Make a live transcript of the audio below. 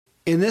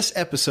In this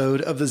episode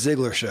of The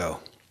Ziglar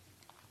Show,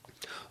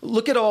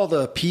 look at all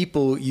the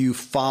people you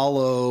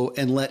follow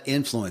and let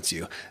influence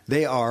you.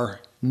 They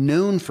are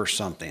known for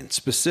something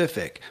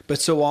specific,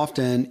 but so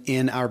often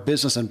in our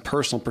business and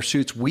personal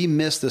pursuits, we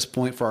miss this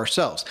point for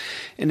ourselves.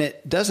 And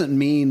it doesn't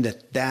mean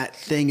that that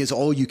thing is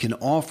all you can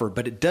offer,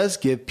 but it does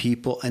give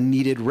people a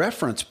needed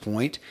reference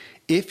point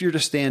if you're to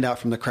stand out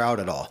from the crowd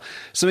at all.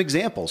 Some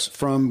examples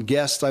from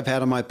guests I've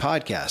had on my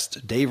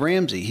podcast. Dave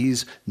Ramsey,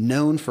 he's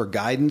known for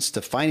guidance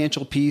to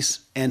financial peace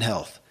and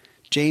health.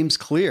 James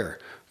Clear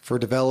for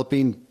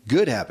developing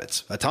good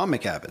habits,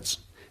 atomic habits.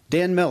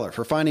 Dan Miller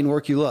for finding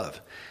work you love.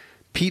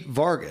 Pete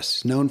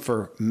Vargas, known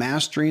for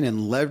mastering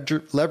and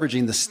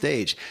leveraging the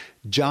stage.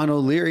 John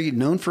O'Leary,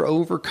 known for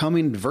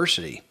overcoming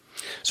adversity.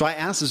 So I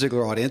asked the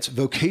Ziglar audience,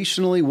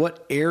 vocationally,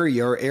 what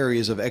area or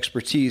areas of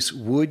expertise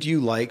would you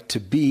like to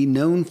be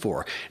known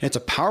for? And it's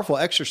a powerful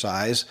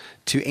exercise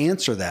to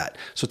answer that.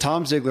 So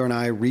Tom Ziglar and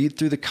I read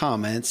through the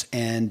comments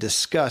and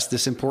discuss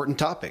this important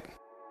topic.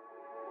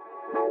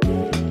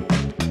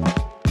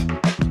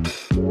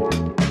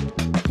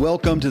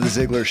 Welcome to The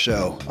Ziglar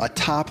Show, a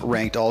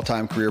top-ranked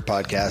all-time career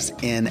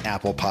podcast in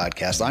Apple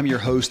Podcasts. I'm your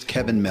host,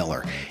 Kevin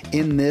Miller.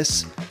 In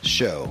this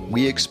show,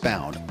 we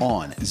expound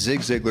on Zig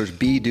Ziglar's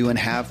be, do, and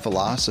have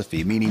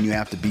philosophy, meaning you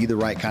have to be the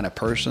right kind of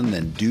person,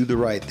 then do the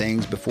right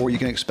things before you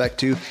can expect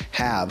to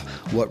have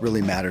what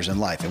really matters in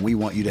life. And we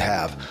want you to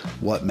have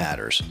what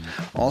matters.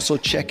 Also,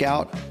 check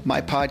out my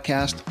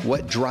podcast,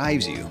 What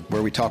Drives You,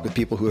 where we talk with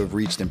people who have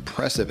reached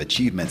impressive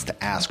achievements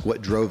to ask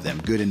what drove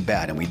them, good and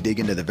bad. And we dig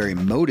into the very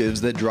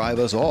motives that drive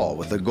us all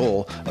with the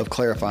goal of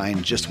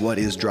clarifying just what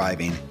is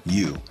driving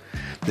you.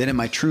 Then in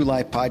my True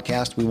Life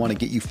podcast, we want to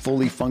get you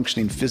fully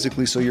functioning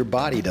physically so your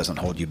body doesn't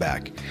hold you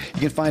back. You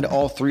can find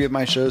all three of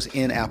my shows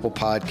in Apple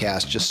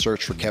Podcasts. Just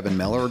search for Kevin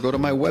Miller or go to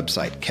my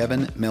website,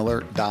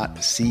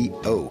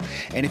 kevinmiller.co.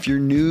 And if you're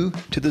new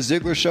to The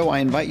Ziglar Show, I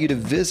invite you to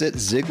visit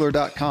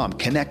Ziglar.com.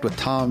 Connect with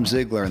Tom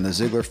Ziglar and the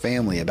Ziglar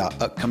family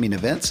about upcoming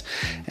events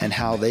and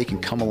how they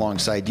can come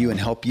alongside you and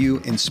help you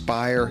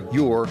inspire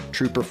your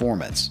true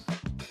performance.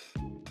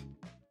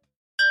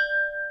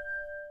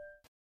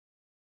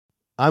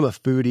 I'm a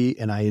foodie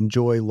and I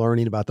enjoy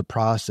learning about the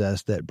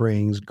process that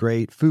brings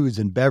great foods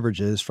and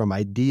beverages from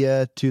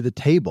idea to the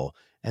table.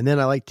 And then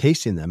I like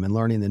tasting them and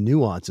learning the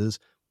nuances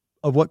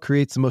of what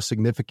creates the most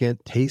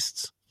significant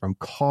tastes, from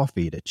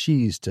coffee to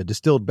cheese to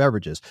distilled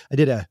beverages. I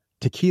did a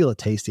tequila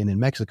tasting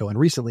in Mexico and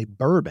recently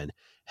bourbon.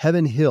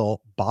 Heaven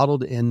Hill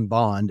Bottled in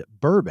Bond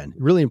bourbon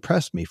really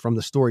impressed me from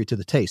the story to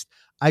the taste.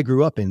 I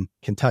grew up in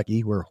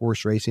Kentucky where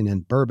horse racing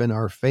and bourbon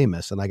are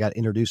famous, and I got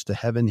introduced to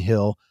Heaven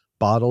Hill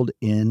Bottled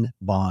in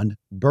Bond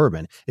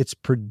bourbon. It's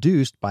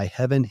produced by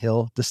Heaven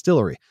Hill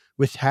Distillery,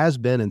 which has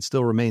been and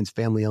still remains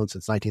family-owned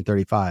since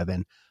 1935.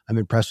 And I'm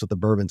impressed with the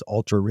bourbon's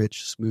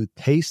ultra-rich, smooth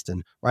taste.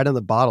 And right on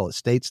the bottle, it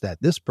states that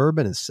this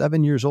bourbon is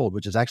 7 years old,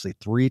 which is actually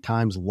 3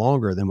 times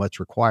longer than what's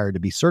required to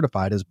be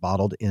certified as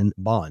Bottled in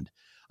Bond.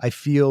 I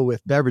feel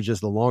with beverages,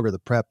 the longer the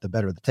prep, the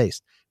better the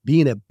taste.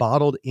 Being a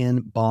bottled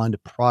in bond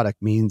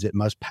product means it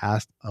must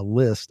pass a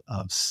list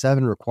of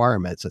 7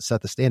 requirements that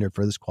set the standard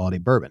for this quality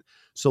bourbon.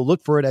 So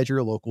look for it at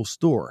your local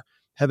store.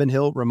 Heaven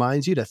Hill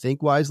reminds you to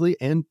think wisely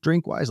and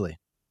drink wisely.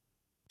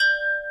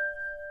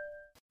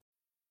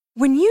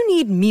 When you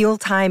need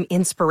mealtime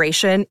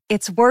inspiration,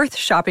 it's worth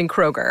shopping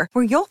Kroger,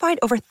 where you'll find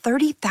over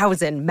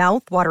 30,000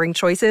 mouth-watering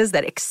choices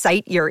that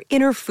excite your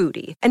inner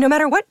foodie. And no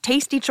matter what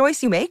tasty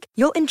choice you make,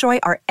 you'll enjoy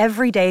our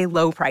everyday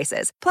low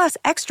prices, plus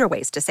extra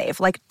ways to save,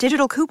 like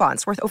digital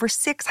coupons worth over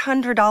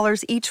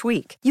 $600 each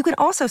week. You can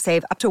also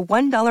save up to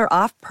 $1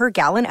 off per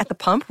gallon at the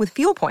pump with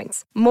fuel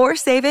points. More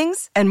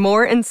savings and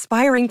more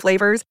inspiring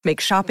flavors make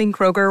shopping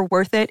Kroger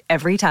worth it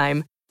every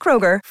time.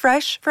 Kroger,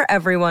 fresh for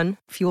everyone.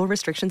 Fuel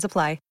restrictions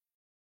apply.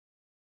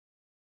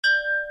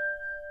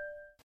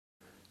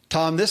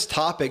 Tom, this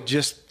topic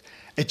just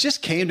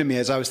came to me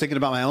as I was thinking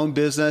about my own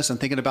business and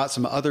thinking about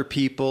some other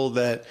people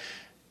that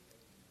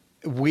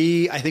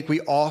I think we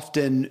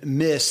often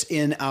miss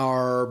in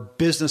our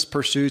business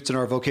pursuits and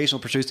our vocational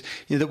pursuits,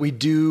 that we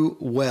do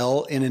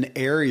well in an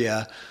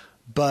area,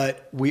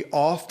 but we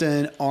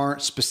often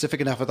aren't specific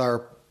enough with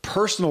our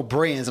personal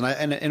brands.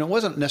 And it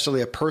wasn't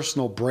necessarily a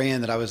personal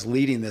brand that I was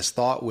leading this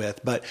thought with,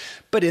 but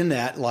in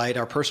that light,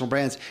 our personal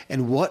brands,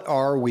 and what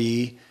are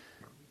we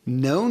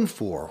known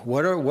for?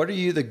 What are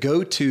you the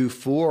go-to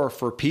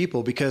for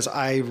people? Because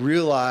I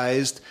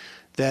realized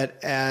that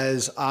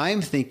as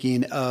I'm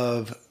thinking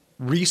of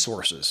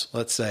resources,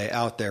 let's say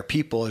out there,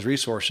 people as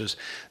resources,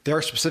 there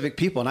are specific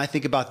people, and I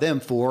think about them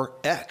for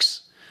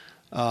X.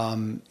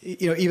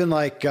 Even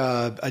like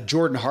a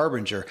Jordan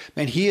Harbinger,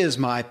 man, he is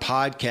my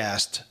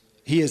podcast.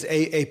 He is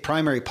a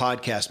primary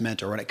podcast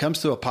mentor. When it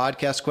comes to a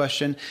podcast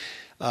question,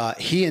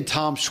 he and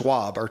Tom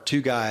Schwab are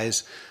two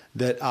guys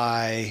that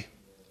I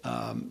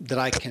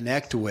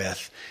connect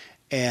with,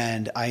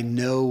 and I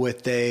know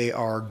what they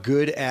are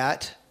good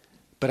at,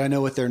 but I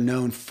know what they're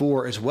known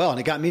for as well. And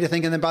it got me to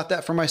thinking about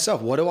that for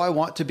myself. What do I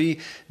want to be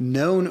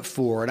known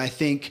for? And I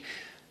think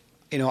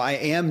I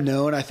am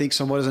known, I think,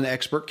 somewhat as an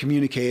expert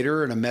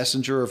communicator and a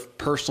messenger of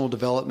personal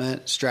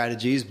development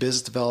strategies,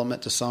 business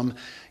development to some,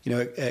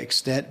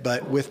 extent.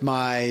 But with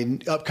my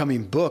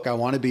upcoming book, I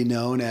want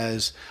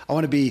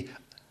to be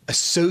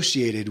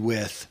associated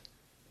with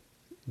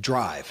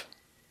drive.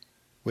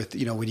 With,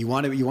 when you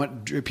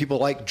want people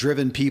like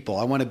driven people,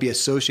 I want to be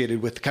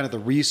associated with kind of the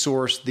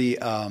resource,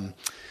 a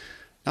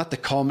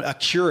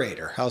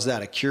curator. How's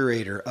that? A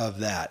curator of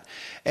that.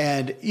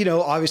 And,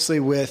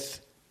 obviously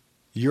with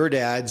your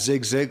dad,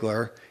 Zig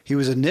Ziglar, he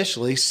was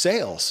initially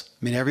sales.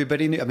 I mean,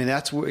 everybody knew. I mean,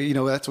 that's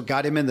what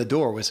got him in the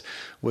door was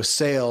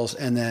sales.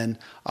 And then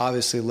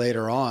obviously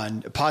later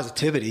on,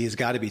 positivity has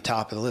got to be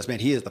top of the list. Man,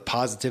 he is the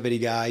positivity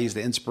guy. He's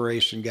the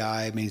inspiration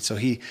guy. I mean, so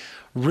he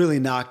really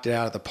knocked it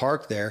out of the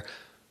park there.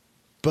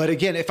 But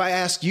again, if I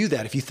ask you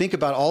that, if you think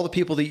about all the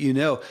people that you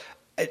know,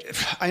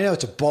 I know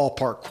it's a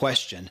ballpark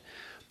question,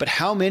 but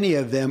how many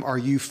of them are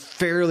you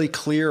fairly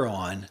clear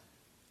on?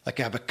 Like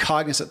I have a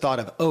cognizant thought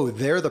of, oh,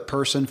 they're the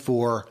person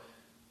for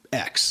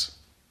X.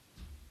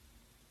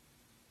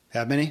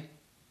 Have many?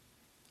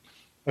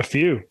 A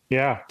few.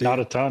 Yeah. Not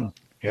a ton.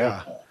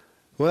 Yeah.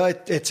 Well,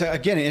 it's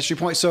again, an interesting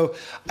point. So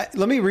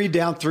let me read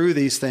down through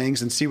these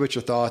things and see what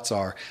your thoughts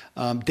are.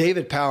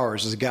 David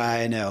Powers is a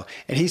guy I know,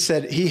 and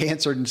he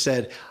answered and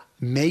said,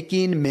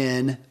 making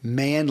men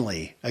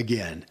manly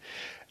again.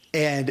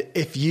 And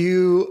if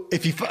you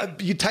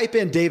type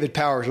in David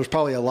Powers, there's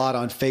probably a lot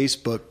on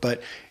Facebook,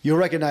 but you'll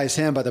recognize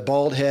him by the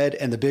bald head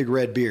and the big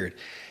red beard.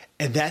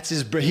 And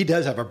he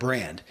does have a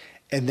brand,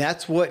 and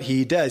that's what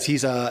he does.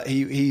 He's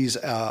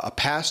a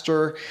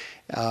pastor.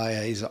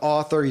 He's an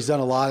author. He's done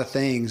a lot of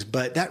things,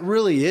 but that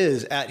really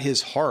is at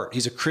his heart.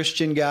 He's a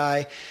Christian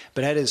guy,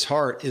 but at his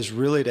heart is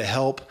really to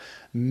help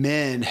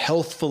men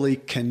healthfully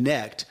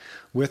connect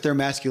with their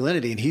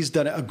masculinity. And he's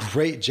done a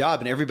great job,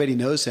 and everybody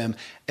knows him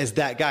as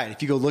that guy. And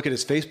if you go look at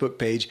his Facebook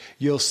page,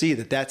 you'll see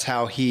that that's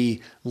how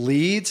he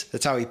leads.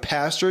 That's how he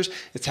pastors.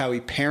 It's how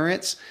he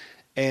parents.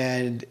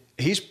 And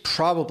he's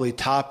probably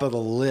top of the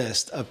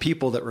list of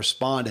people that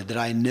responded that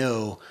I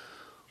know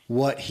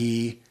what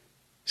he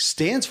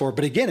stands for.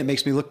 But again, it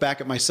makes me look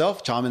back at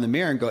myself, Tom, in the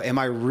mirror and go, am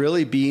I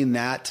really being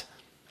that,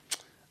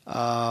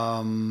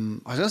 I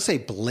was going to say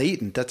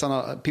blatant.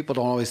 People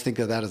don't always think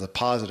of that as a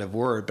positive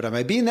word, but am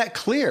I being that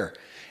clear?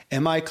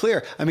 Am I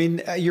clear? I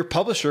mean, your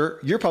publisher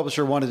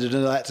wanted to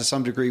do that to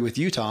some degree with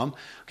you, Tom.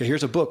 Okay,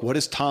 here's a book. What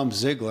is Tom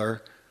Ziglar?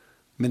 I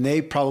mean,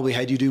 they probably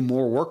had you do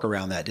more work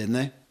around that, didn't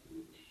they?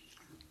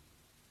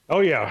 Oh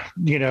yeah.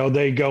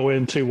 They go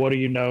into, what are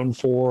you known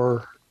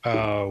for?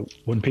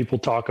 When people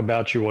talk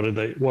about you, what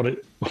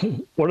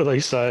do they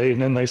say?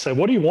 And then they say,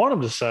 what do you want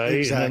them to say?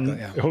 Exactly.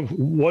 And then,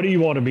 what do you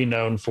want to be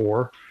known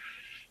for?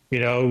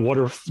 What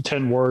are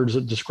 10 words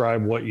that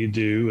describe what you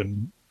do?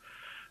 And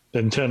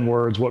then 10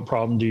 words, what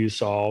problem do you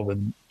solve?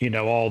 And,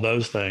 all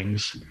those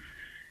things.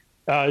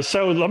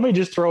 So let me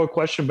just throw a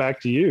question back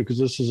to you, because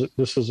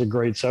this is a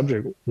great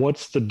subject.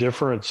 What's the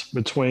difference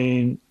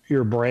between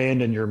your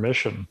brand and your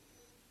mission?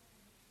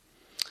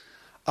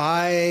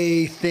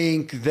 I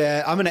think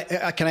that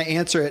can I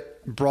answer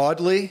it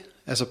broadly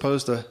as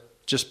opposed to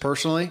just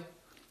personally?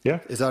 Yeah.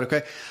 Is that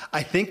okay?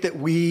 I think that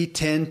we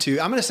tend to,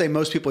 I'm going to say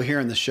most people here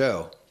in the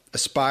show,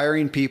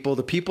 aspiring people,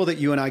 the people that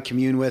you and I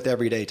commune with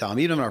every day, Tom,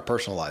 even in our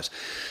personal lives.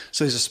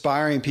 So these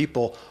aspiring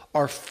people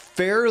are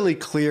fairly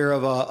clear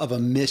of a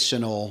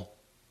missional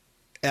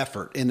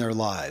effort in their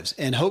lives,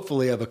 and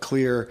hopefully of a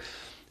clear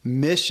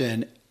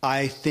mission.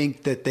 I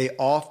think that they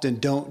often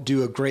don't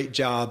do a great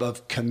job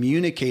of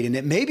communicating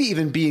it, maybe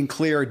even being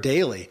clear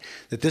daily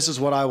that this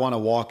is what I want to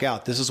walk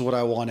out. This is what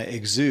I want to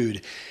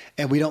exude.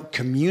 And we don't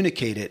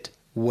communicate it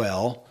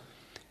well,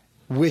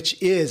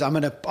 which is, I'm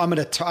going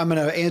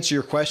to answer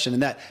your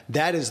question. And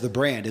that is the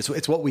brand.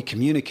 It's what we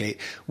communicate,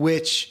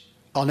 which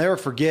I'll never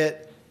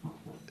forget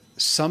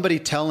somebody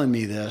telling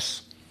me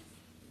this.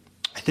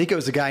 I think it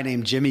was a guy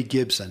named Jimmy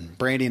Gibson,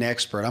 branding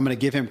expert. I'm going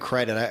to give him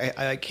credit.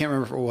 I can't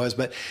remember if it was,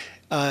 but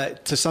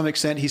to some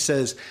extent, he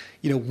says,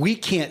 we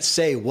can't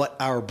say what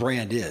our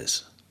brand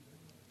is.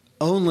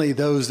 Only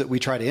those that we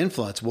try to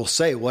influence will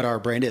say what our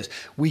brand is.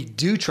 We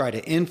do try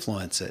to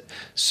influence it.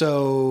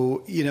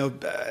 So,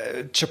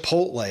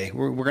 Chipotle,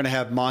 we're going to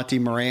have Monty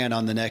Moran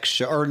on the next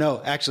show. Or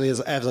no, actually,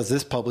 as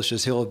this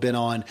publishes, he'll have been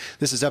on,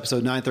 this is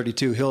episode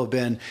 932. He'll have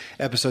been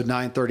episode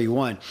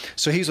 931.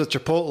 So he's with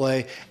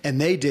Chipotle,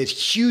 and they did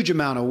huge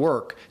amount of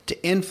work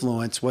to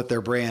influence what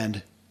their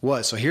brand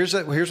was. So here's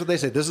what they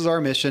say. This is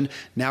our mission.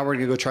 Now we're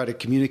going to go try to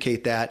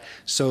communicate that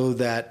so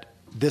that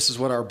this is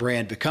what our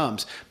brand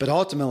becomes. But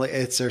ultimately,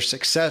 it's their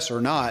success or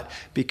not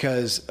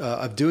because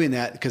of doing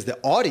that, because the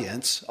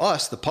audience,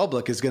 us, the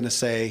public, is going to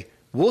say,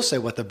 we'll say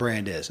what the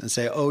brand is and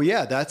say, oh,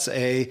 yeah, that's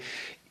and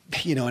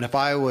if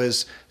I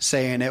was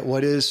saying it,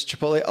 what is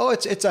Chipotle? Oh,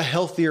 it's a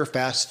healthier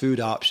fast food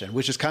option,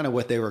 which is kind of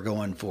what they were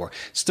going for.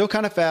 Still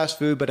kind of fast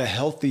food, but a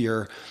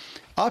healthier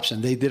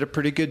option. They did a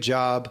pretty good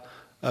job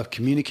of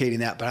communicating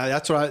that. But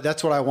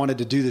that's what I wanted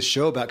to do this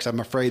show about, because I'm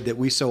afraid that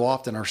we so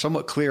often are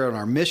somewhat clear on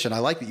our mission. I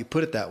like that you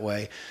put it that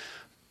way.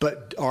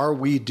 But are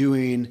we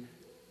doing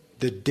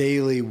the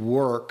daily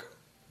work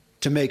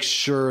to make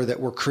sure that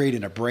we're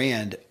creating a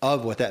brand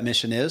of what that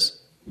mission is.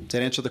 Does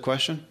that answer the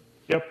question?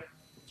 Yep.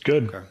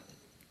 Good.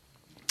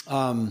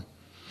 Okay.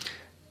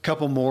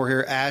 Couple more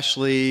here.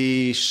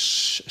 Ashley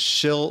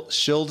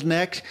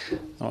Schildneck. I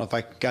don't know if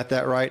I got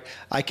that right.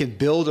 I can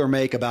build or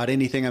make about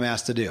anything I'm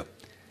asked to do.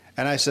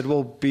 And I said,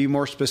 well, be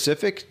more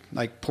specific,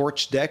 like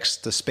porch decks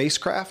to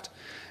spacecraft.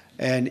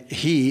 And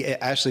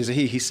Ashley's a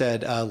he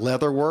said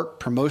leather work,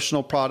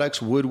 promotional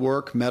products,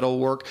 woodwork, metal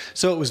work.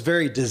 So it was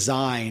very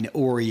design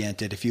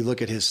oriented if you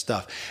look at his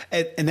stuff.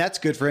 And that's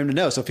good for him to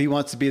know. So if he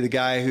wants to be the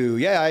guy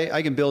who,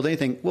 I can build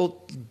anything,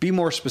 well, be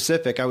more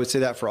specific. I would say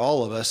that for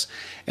all of us.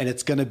 And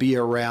it's going to be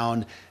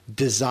around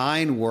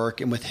design work.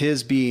 And with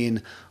his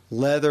being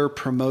leather,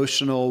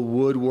 promotional,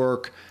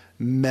 woodwork,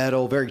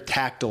 metal, very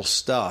tactile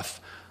stuff,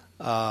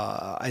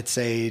 I'd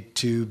say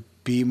to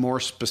be more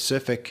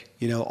specific,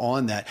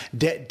 on that.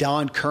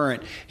 Don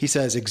Current, he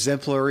says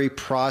exemplary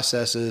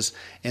processes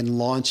in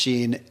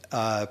launching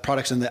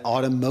products in the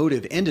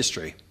automotive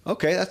industry.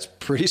 Okay, that's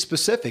pretty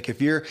specific.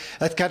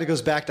 That kind of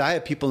goes back to, I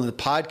have people in the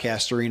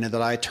podcast arena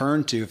that I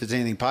turn to if it's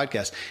anything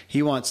podcast.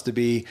 He wants to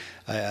be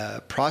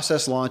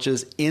process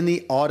launches in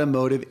the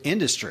automotive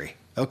industry.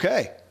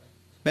 Okay,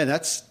 man,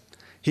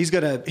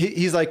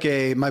 he's like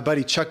my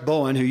buddy Chuck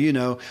Bowen,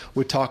 who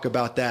would talk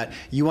about that.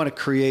 You want to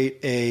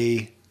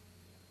create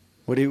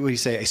what do you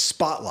say? A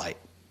spotlight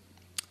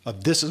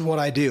of this is what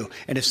I do.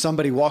 And if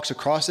somebody walks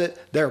across it,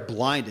 they're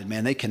blinded,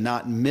 man. They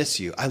cannot miss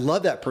you. I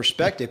love that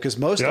perspective because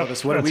most of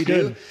us, what do we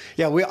do?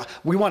 Yeah,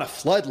 we want a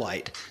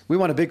floodlight. We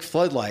want a big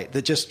floodlight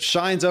that just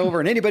shines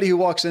over and anybody who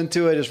walks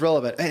into it is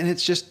relevant. And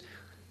it's just,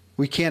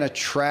 we can't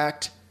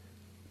attract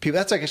people.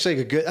 That's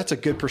actually that's a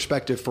good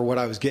perspective for what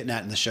I was getting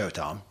at in the show,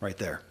 Tom, right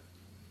there.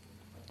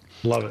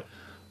 Love it.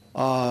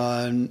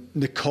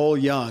 Nicole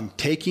Young,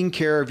 taking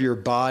care of your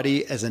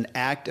body as an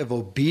act of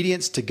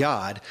obedience to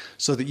God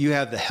so that you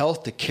have the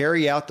health to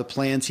carry out the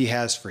plans he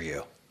has for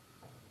you.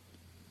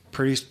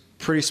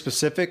 Pretty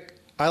specific.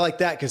 I like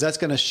that because that's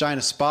going to shine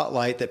a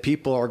spotlight that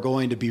people are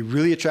going to be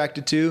really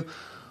attracted to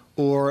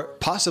or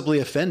possibly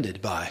offended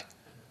by,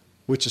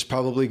 which is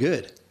probably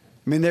good.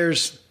 I mean,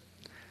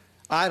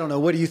 I don't know.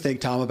 What do you think,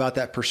 Tom, about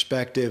that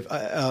perspective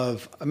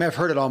I've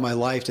heard it all my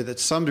life to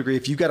some degree.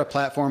 If you've got a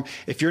platform,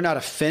 if you're not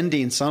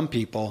offending some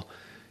people,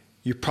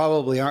 you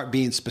probably aren't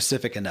being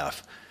specific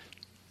enough.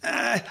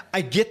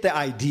 I get the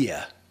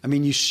idea. I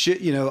mean, you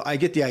should, I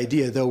get the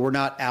idea, though we're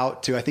not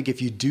out to, I think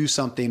if you do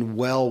something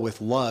well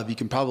with love, you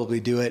can probably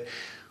do it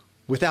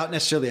without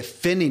necessarily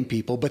offending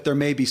people, but there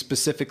may be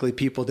specifically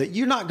people that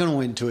you're not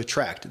going to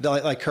attract,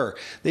 like her.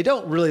 They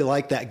don't really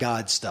like that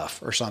God stuff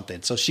or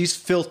something. So she's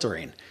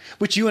filtering,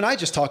 which you and I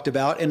just talked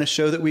about in a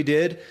show that we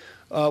did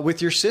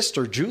with your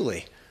sister,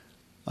 Julie,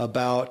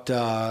 about,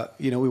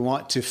 we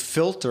want to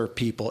filter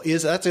people.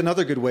 That's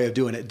another good way of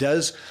doing it.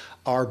 Does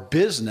our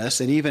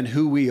business and even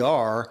who we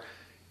are,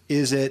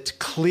 is it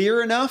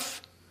clear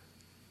enough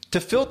to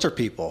filter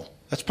people?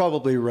 That's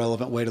probably a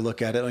relevant way to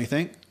look at it, don't you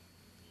think?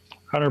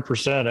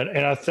 100%.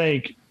 And I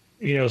think,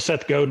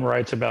 Seth Godin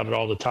writes about it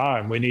all the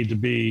time. We need to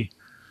be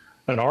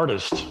an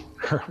artist.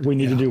 We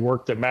need to do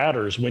work that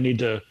matters. We need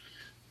to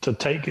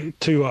take it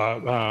to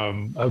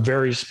a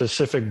very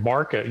specific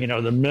market,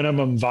 the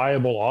minimum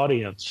viable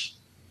audience,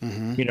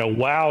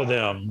 wow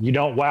them. You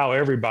don't wow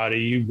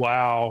everybody. You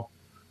wow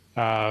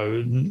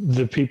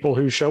the people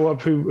who show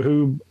up,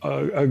 who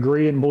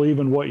agree and believe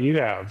in what you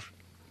have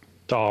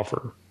to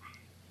offer.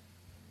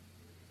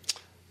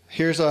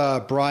 Here's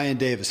Brian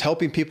Davis,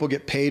 helping people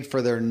get paid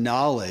for their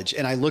knowledge.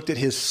 And I looked at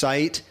his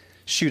site.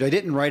 Shoot, I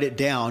didn't write it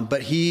down,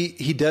 but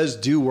he does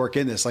do work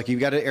in this. Like, you've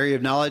got an area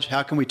of knowledge.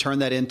 How can we turn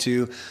that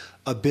into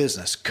a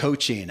business,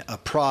 coaching, a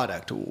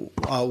product,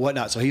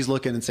 whatnot? So he's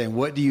looking and saying,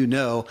 what do you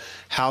know?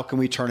 How can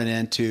we turn it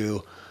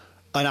into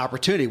an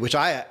opportunity? Which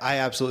I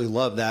absolutely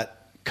love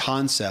that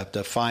concept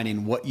of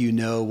finding what you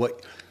know,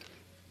 what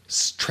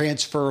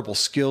transferable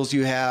skills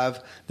you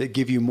have that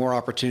give you more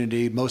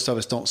opportunity. Most of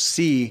us don't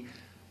see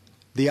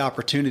the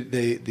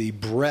opportunity, the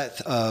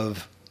breadth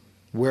of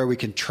where we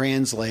can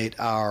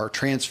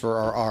transfer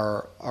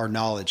our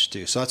knowledge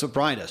to. So that's what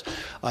Brian does.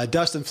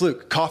 Dustin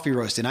Fluke, coffee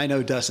roasting. I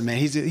know Dustin, man.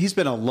 He's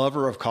been a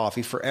lover of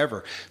coffee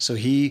forever. So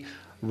he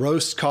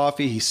roasts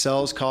coffee. He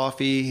sells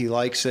coffee. He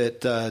likes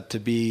it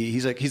to be.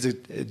 He's a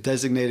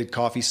designated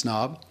coffee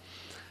snob,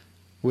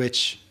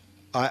 which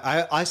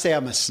I say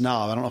I'm a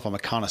snob. I don't know if I'm a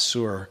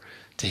connoisseur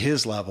to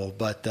his level,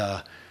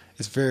 but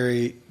it's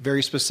very,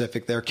 very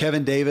specific there.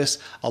 Kevin Davis,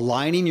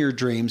 aligning your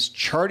dreams,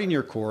 charting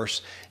your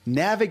course,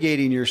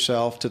 navigating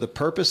yourself to the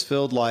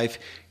purpose-filled life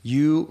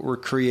you were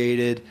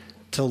created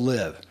to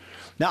live.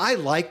 Now, I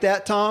like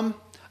that, Tom.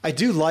 I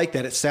do like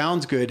that. It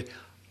sounds good.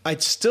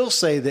 I'd still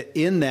say that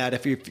in that,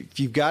 if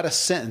you've got a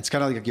sentence,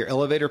 kind of like your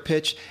elevator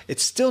pitch,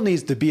 it still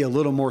needs to be a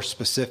little more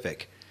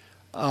specific.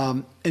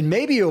 And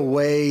maybe a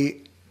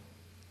way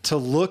to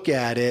look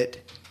at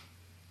it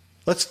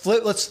Let's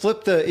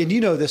flip and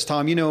you know this,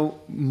 Tom, you know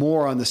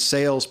more on the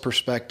sales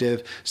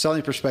perspective,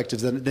 selling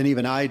perspective than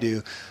even I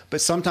do.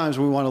 But sometimes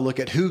we want to look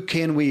at who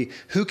can we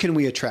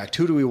attract?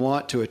 Who do we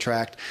want to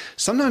attract?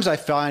 Sometimes I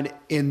find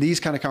in these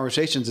kind of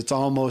conversations, it's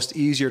almost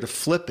easier to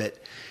flip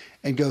it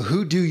and go,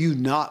 who do you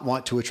not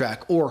want to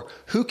attract? Or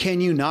who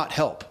can you not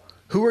help?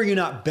 Who are you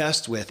not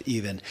best with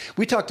even?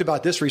 We talked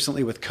about this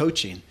recently with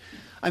coaching.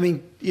 I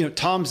mean, you know,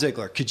 Tom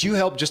Ziglar, could you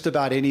help just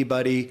about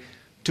anybody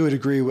to a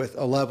degree with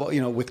a level, you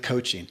know, with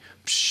coaching?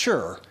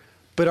 Sure.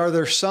 But are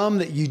there some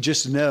that you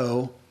just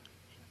know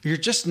you're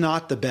just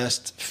not the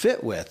best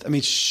fit with? I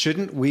mean,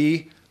 shouldn't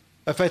we,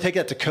 if I take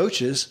that to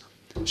coaches,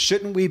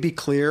 shouldn't we be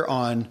clear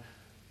on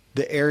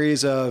the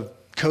areas of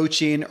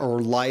coaching or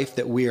life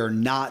that we are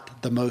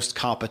not the most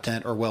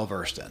competent or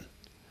well-versed in?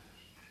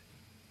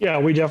 Yeah,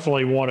 we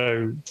definitely want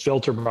to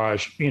filter by,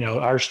 you know,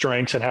 our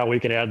strengths and how we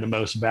can add the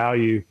most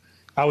value.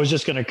 I was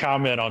just going to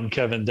comment on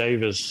Kevin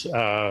Davis.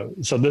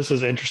 So this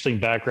is interesting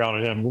background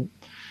on him.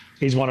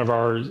 He's one of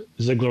our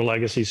Ziglar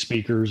Legacy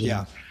speakers.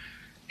 Yeah.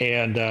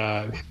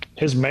 And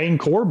his main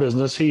core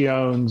business, he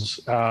owns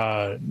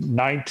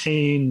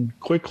 19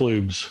 Quick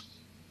Lubes.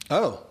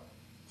 Oh,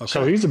 okay.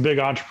 So he's a big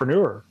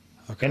entrepreneur.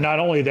 Okay. And not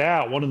only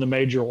that, one of the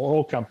major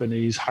oil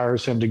companies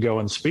hires him to go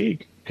and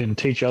speak and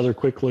teach other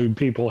Quick Lube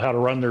people how to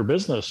run their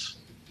business,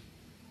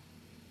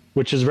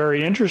 which is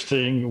very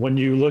interesting when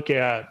you look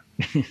at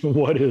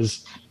what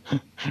his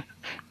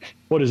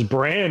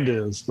brand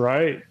is,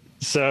 right?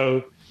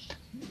 So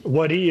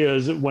what he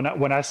is,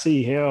 when I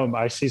see him,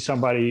 I see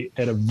somebody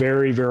at a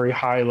very, very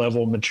high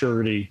level of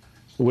maturity,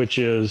 which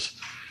is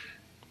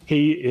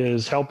he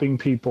is helping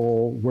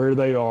people where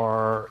they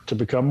are to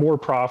become more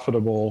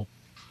profitable.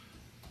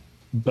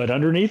 But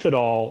underneath it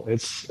all,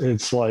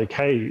 it's like,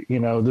 hey, you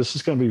know, this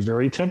is going to be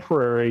very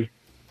temporary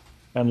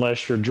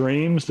unless your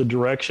dreams, the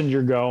direction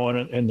you're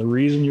going, and the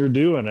reason you're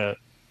doing it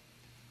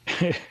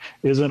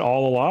isn't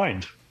all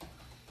aligned.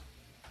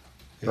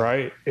 Yeah.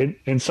 Right.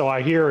 And so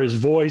I hear his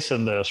voice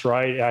in this,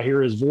 right? I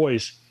hear his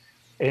voice.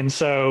 And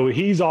so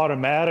he's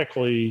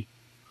automatically,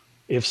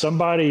 if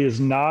somebody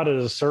is not at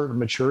a certain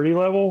maturity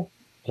level,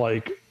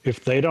 like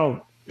if they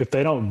don't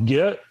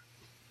get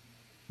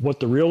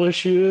what the real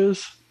issue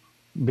is,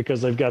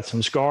 because they've got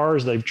some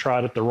scars, they've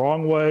tried it the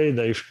wrong way,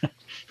 they've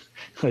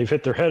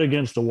hit their head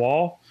against the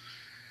wall,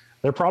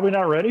 they're probably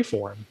not ready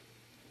for him.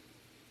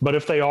 But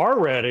if they are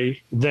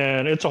ready,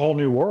 then it's a whole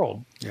new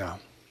world. Yeah.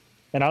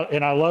 And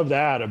I love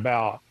that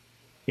about,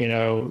 you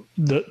know,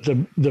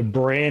 the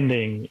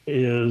branding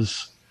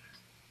is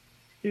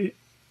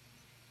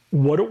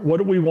what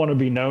do we want to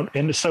be known?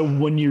 And so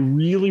when you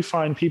really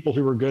find people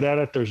who are good at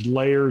it, there's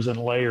layers and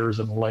layers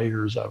and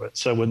layers of it.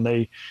 So when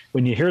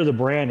you hear the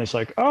brand, it's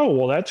like, oh,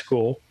 well, that's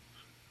cool.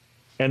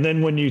 And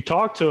then when you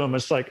talk to them,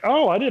 it's like,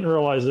 oh, I didn't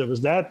realize it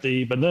was that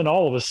deep. And then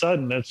all of a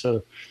sudden it's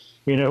a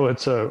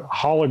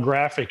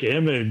holographic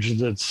image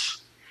that's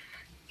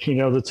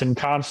in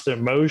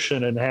constant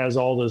motion and has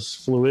all this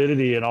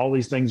fluidity and all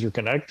these things are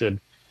connected.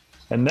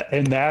 And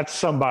that's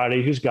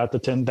somebody who's got the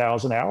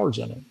 10,000 hours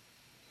in it.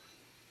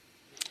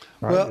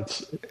 Right?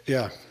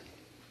 Well,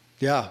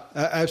 yeah,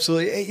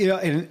 absolutely. You know,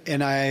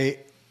 and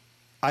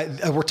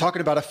we're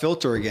talking about a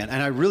filter again,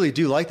 and I really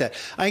do like that.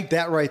 I think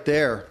that right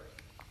there,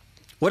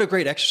 what a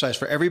great exercise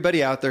for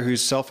everybody out there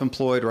who's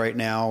self-employed right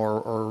now,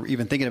 or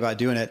even thinking about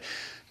doing it,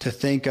 to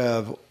think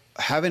of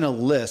having a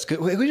list.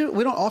 We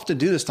don't often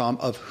do this, Tom,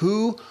 of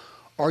who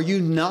are you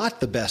not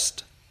the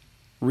best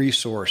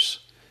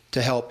resource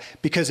to help?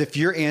 Because if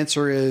your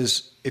answer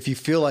is, if you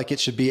feel like it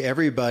should be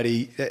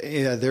everybody,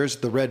 there's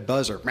the red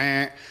buzzer,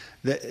 or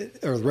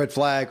the red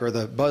flag or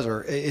the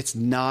buzzer. It's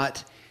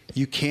not,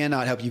 you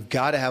cannot help. You've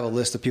got to have a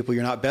list of people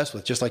you're not best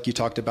with, just like you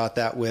talked about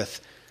that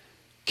with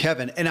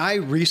Kevin. And I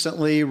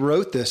recently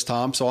wrote this,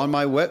 Tom. So on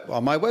my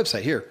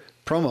website here,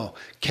 promo,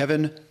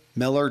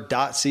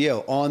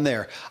 kevinmiller.co, on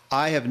there.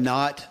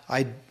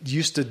 I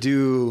used to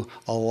do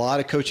a lot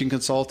of coaching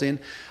consulting.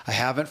 I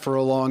haven't for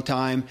a long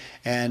time,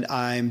 and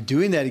I'm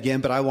doing that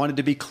again, but I wanted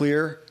to be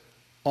clear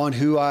on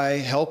who I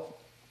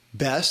help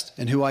best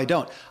and who I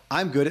don't.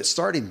 I'm good at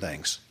starting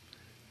things.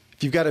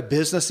 If you've got a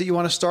business that you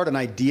want to start, an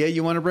idea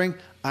you want to bring,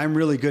 I'm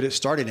really good at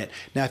starting it.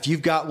 Now, if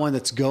you've got one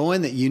that's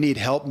going that you need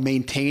help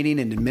maintaining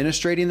and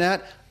administrating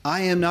that,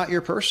 I am not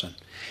your person.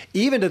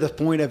 Even to the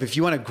point of, if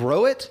you want to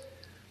grow it,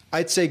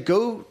 I'd say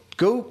go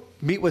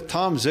meet with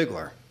Tom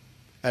Ziglar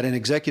at an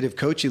executive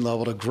coaching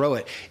level to grow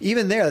it.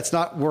 Even there, that's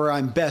not where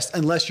I'm best,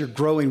 unless you're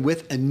growing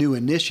with a new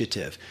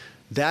initiative.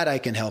 That I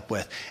can help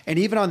with. And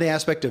even on the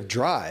aspect of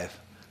drive,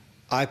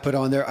 I put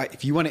on there,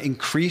 if you want to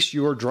increase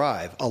your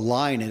drive,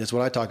 align it is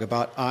what I talk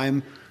about.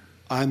 I'm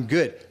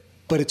good,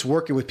 but it's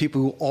working with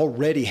people who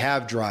already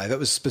have drive. It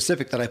was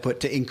specific that I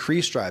put to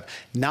increase drive,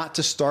 not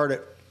to start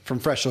it from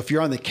fresh. So if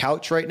you're on the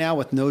couch right now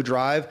with no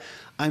drive,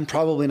 I'm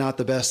probably not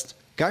the best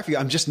guy for you.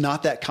 I'm just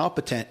not that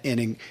competent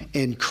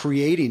in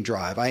creating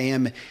drive. I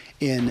am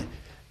in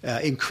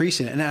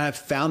increasing it. And I've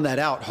found that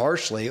out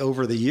harshly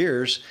over the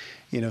years,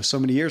 so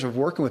many years of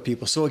working with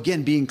people. So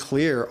again, being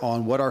clear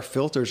on what our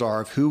filters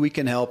are of who we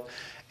can help,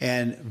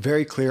 and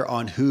very clear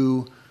on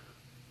who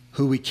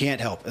who we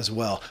can't help as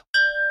well.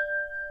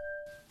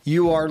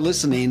 You are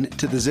listening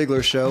to The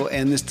Ziglar Show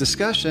and this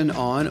discussion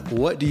on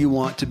what do you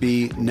want to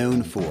be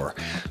known for.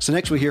 So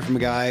next we hear from a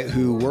guy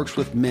who works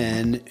with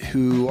men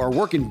who are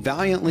working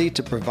valiantly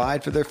to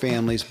provide for their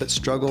families, but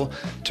struggle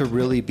to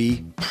really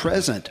be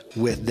present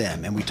with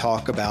them. And we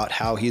talk about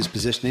how he is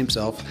positioning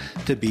himself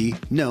to be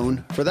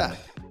known for that.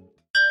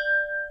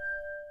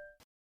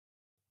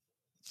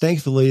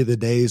 Thankfully, the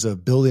days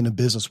of building a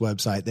business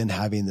website, then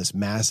having this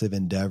massive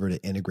endeavor to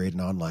integrate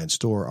an online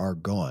store are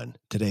gone.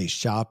 Today,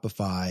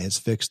 Shopify has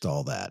fixed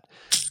all that.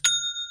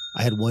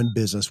 I had one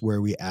business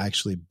where we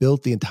actually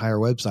built the entire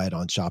website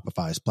on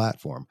Shopify's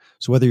platform.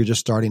 So whether you're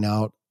just starting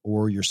out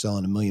or you're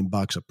selling $1 million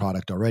of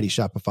product already,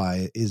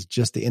 Shopify is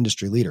just the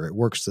industry leader. It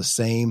works the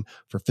same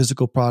for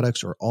physical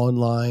products or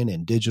online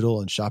and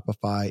digital, and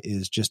Shopify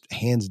is just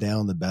hands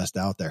down the best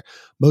out there.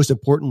 Most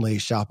importantly,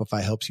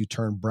 Shopify helps you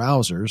turn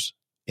browsers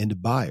into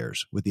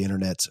buyers with the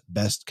internet's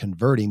best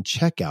converting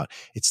checkout.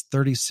 It's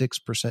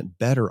 36%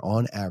 better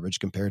on average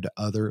compared to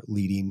other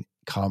leading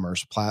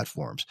commerce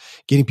platforms.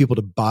 Getting people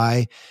to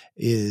buy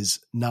is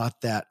not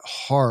that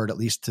hard, at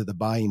least to the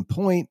buying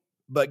point,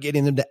 but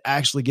getting them to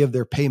actually give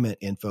their payment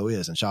info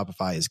is, and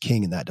Shopify is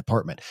king in that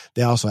department.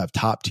 They also have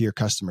top tier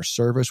customer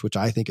service, which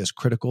I think is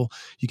critical.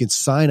 You can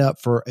sign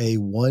up for a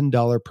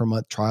 $1 per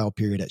month trial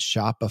period at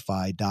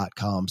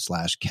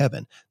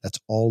shopify.com/Kevin. That's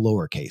all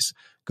lowercase.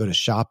 Go to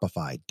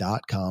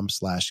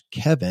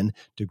shopify.com/Kevin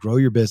to grow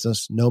your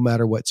business no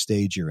matter what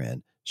stage you're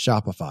in.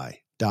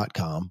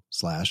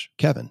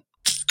 Shopify.com/Kevin.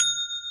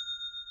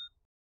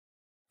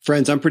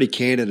 Friends, I'm pretty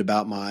candid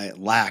about my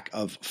lack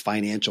of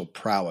financial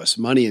prowess.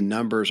 Money and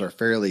numbers are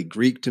fairly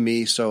Greek to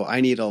me, so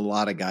I need a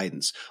lot of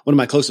guidance. One of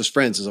my closest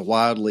friends is a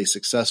wildly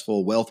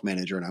successful wealth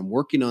manager, and I'm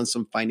working on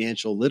some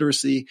financial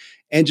literacy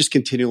and just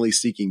continually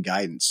seeking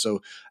guidance. So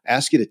I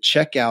ask you to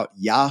check out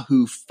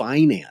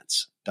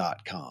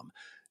yahoofinance.com.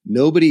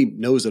 Nobody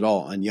knows it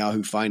all, and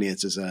Yahoo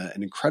Finance is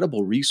an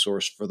incredible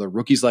resource for the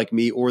rookies like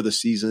me or the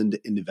seasoned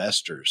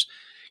investors.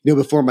 You know,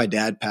 before my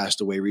dad passed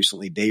away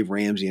recently, Dave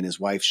Ramsey and his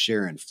wife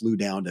Sharon flew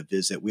down to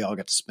visit. We all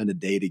got to spend a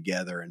day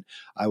together, and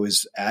I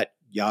was at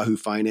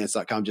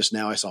yahoofinance.com just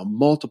now. I saw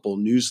multiple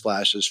news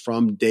flashes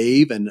from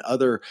Dave and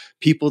other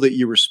people that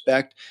you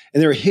respect,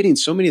 and they're hitting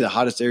so many of the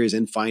hottest areas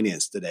in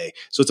finance today.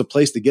 So it's a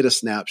place to get a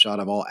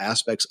snapshot of all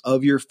aspects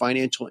of your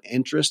financial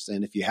interests,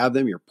 and if you have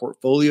them, your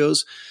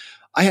portfolios.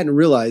 I hadn't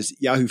realized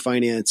Yahoo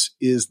Finance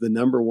is the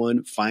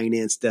 #1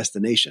 finance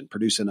destination,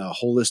 producing a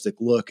holistic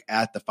look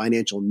at the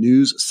financial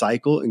news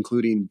cycle,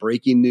 including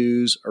breaking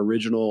news,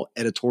 original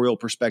editorial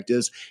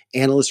perspectives,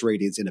 analyst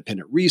ratings,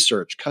 independent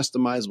research,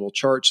 customizable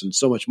charts, and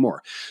so much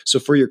more. So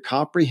for your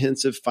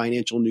comprehensive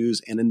financial news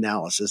and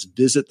analysis,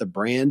 visit the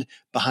brand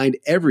behind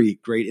every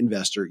great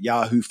investor,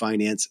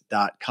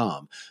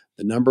 yahoofinance.com,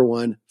 the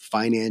 #1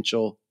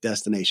 financial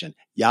destination,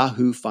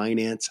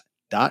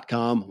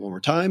 yahoofinance.com. One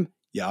more time,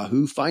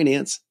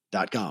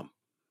 yahoofinance.com.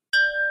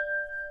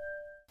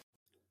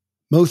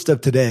 Most of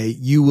today,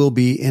 you will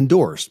be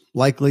indoors,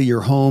 likely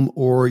your home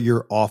or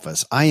your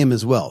office. I am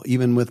as well.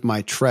 Even with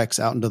my treks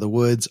out into the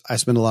woods, I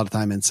spend a lot of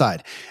time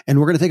inside. And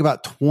we're going to think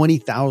about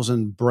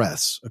 20,000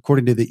 breaths.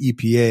 According to the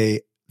EPA,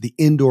 the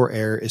indoor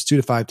air is 2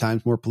 to 5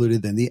 times more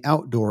polluted than the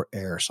outdoor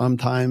air,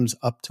 sometimes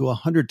up to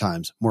 100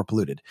 times more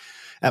polluted.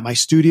 At my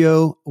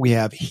studio, we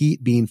have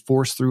heat being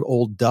forced through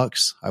old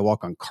ducts. I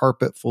walk on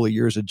carpet full of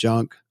years of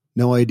junk.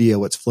 No idea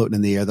what's floating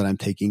in the air that I'm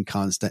taking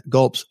constant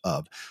gulps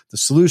of. The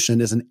solution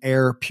is an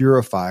air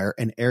purifier,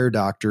 and Air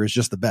Doctor is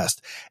just the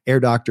best. Air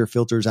Doctor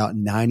filters out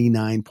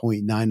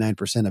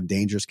 99.99% of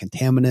dangerous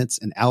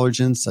contaminants and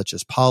allergens such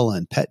as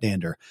pollen, pet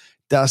dander,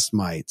 dust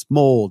mites,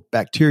 mold,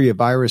 bacteria,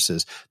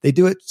 viruses. They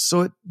do it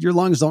so your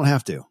lungs don't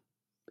have to.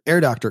 Air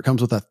Doctor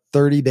comes with a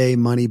 30-day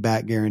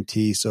money-back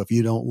guarantee, so if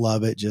you don't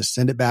love it, just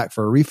send it back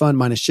for a refund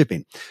minus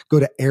shipping. Go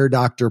to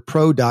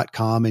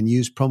airdoctorpro.com and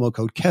use promo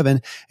code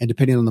Kevin, and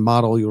depending on the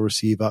model, you'll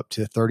receive up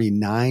to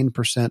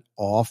 39%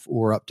 off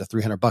or up to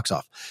 $300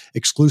 off.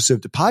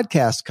 Exclusive to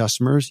podcast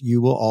customers,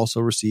 you will also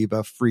receive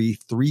a free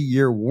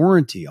 3-year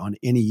warranty on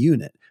any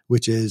unit,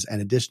 which is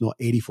an additional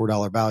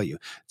 $84 value.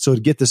 So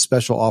to get this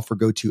special offer,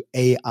 go to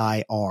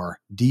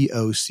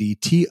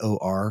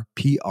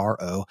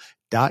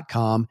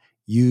airdoctorpro.com.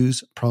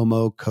 Use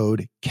promo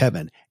code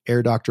Kevin,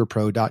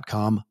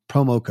 airdoctorpro.com,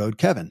 promo code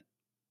Kevin.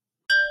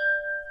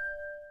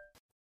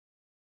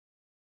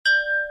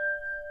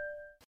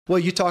 Well,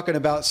 you talking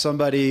about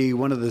somebody,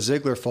 one of the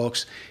Ziglar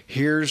folks,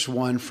 here's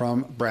one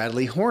from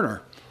Bradley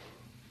Horner.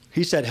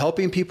 He said,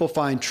 helping people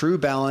find true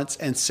balance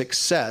and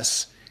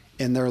success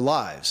in their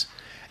lives.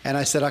 And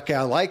I said, okay,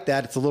 I like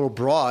that. It's a little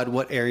broad.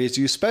 What areas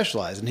do you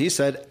specialize? And he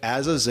said,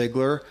 as a Zig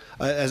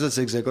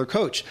Ziglar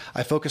coach,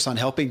 I focus on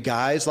helping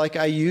guys like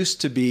I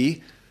used to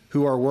be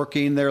who are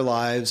working their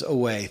lives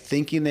away,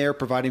 thinking they are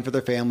providing for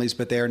their families,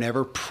 but they are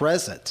never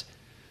present.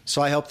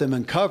 So I help them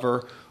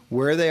uncover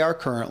where they are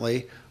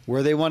currently,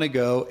 where they want to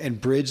go,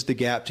 and bridge the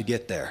gap to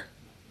get there.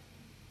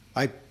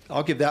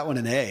 I'll give that one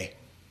an A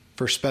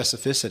for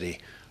specificity.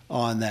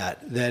 on that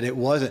it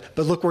wasn't.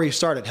 But look where he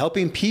started,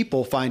 helping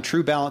people find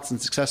true balance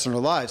and success in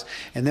their lives.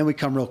 And then we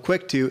come real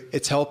quick to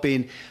it's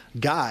helping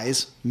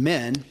guys,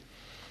 men,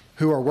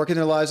 who are working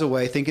their lives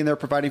away, thinking they're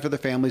providing for their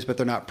families, but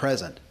they're not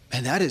present.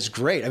 And that is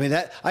great. I mean,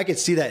 that I could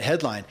see that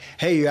headline.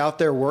 Hey, you're out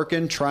there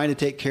working, trying to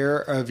take care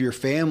of your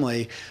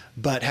family,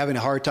 but having a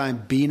hard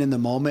time being in the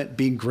moment,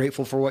 being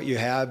grateful for what you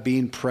have,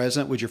 being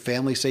present. Would your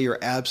family say you're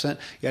absent?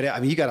 I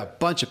mean, you got a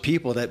bunch of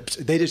people that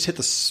they just hit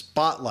the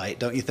spotlight,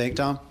 don't you think,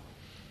 Tom?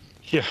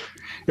 Yeah.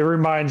 It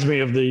reminds me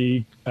of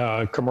the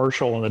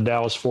commercial in the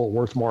Dallas-Fort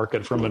Worth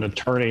market from an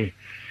attorney.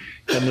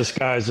 And this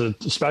guy's a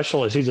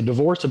specialist. He's a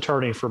divorce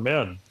attorney for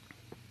men.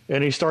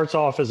 And he starts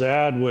off his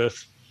ad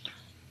with,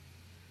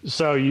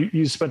 so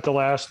you spent the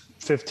last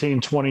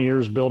 15, 20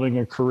 years building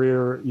a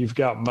career. You've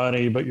got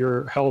money, but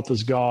your health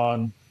is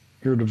gone.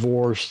 You're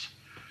divorced,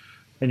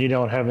 and you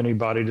don't have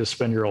anybody to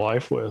spend your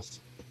life with.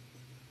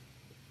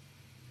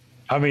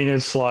 I mean,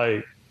 it's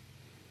like,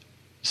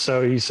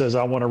 so he says,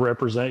 I want to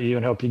represent you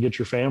and help you get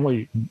your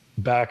family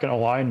back in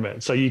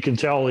alignment. So you can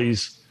tell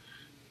he's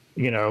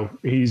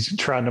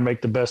trying to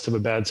make the best of a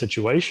bad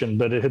situation,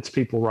 but it hits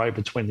people right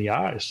between the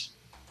eyes.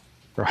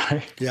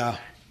 Right. Yeah.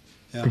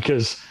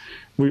 Because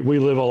we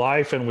live a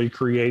life and we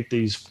create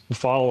these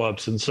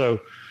follow-ups. And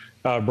so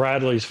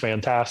Bradley's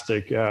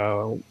fantastic.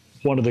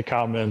 One of the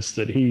comments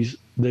that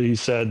he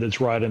said that's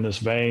right in this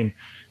vein,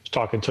 I was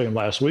talking to him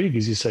last week,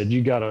 is he said,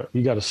 you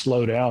gotta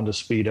slow down to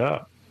speed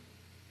up.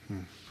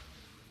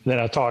 Then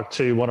I talked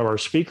to one of our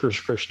speakers,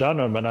 Chris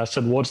Dunham, and I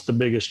said, what's the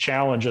biggest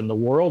challenge in the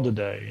world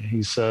today? And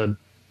he said,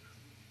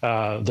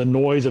 the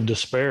noise of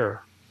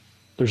despair.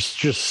 There's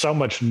just so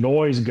much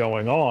noise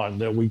going on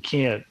that we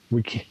can't.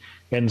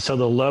 And so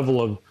the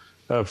level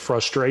of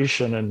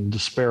frustration and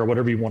despair,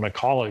 whatever you want to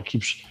call it,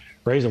 keeps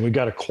raising. We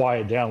got to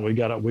quiet down. We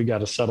got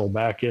to settle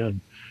back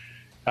in.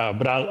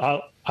 But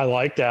I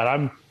like that.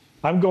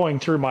 I'm going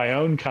through my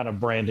own kind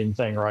of branding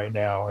thing right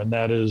now. And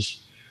that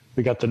is,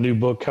 we got the new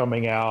book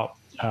coming out,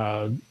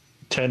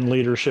 10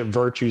 Leadership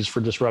Virtues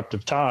for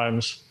Disruptive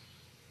Times.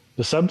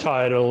 The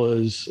subtitle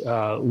is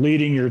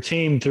Leading Your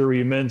Team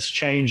Through Immense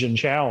Change and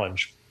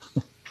Challenge.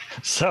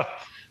 So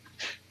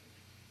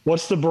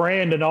what's the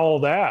brand and all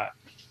that?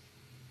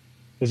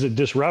 Is it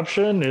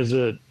disruption? Is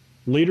it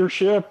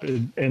leadership?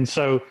 And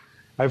so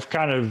I've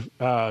kind of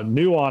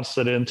nuanced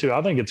it into,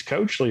 I think it's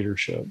coach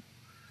leadership.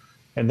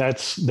 And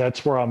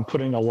that's where I'm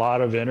putting a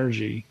lot of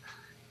energy.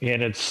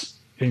 And it's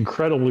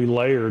incredibly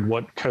layered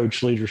what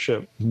coach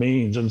leadership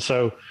means. And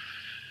so,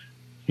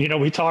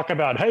 we talk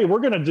about, hey,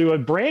 we're going to do a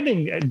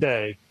branding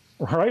day.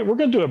 Right? We're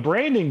going to do a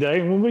branding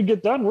day. And when we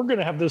get done, we're going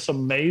to have this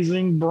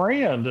amazing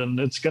brand and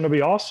it's going to be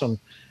awesome.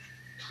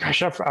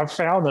 Gosh, I've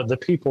found that the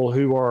people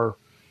who are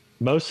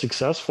most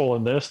successful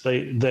in this,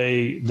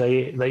 they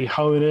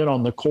hone in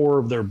on the core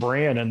of their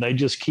brand and they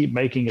just keep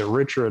making it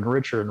richer and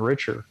richer and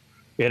richer.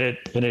 And it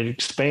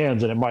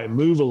expands and it might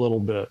move a little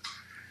bit.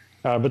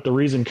 But the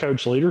reason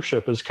coach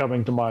leadership is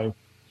coming to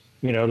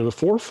to the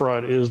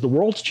forefront is the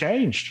world's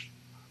changed.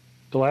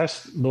 The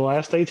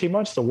last 18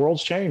 months, the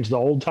world's changed. The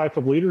old type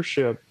of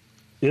leadership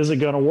isn't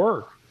going to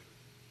work.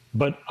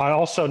 But I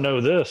also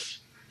know this.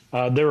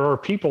 There are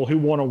people who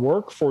want to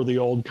work for the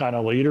old kind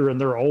of leader,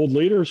 and there are old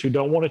leaders who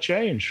don't want to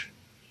change.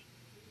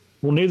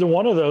 Well, neither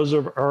one of those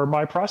are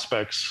my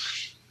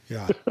prospects.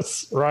 Yeah.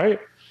 Right?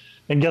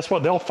 And guess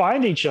what? They'll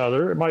find each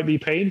other. It might be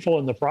painful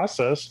in the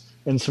process,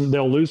 and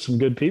they'll lose some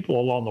good people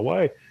along the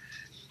way.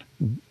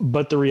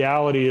 But the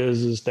reality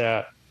is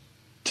that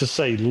to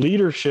say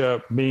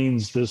leadership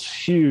means this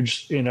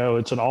huge,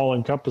 it's an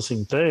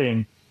all-encompassing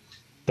thing.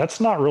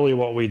 That's not really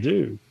what we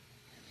do,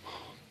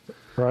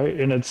 right?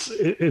 And it's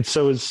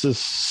this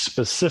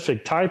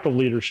specific type of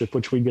leadership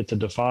which we get to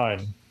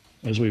define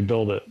as we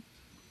build it.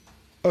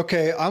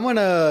 Okay, I want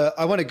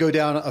to go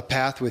down a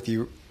path with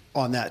you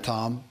on that,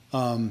 Tom,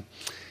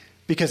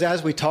 because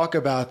as we talk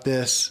about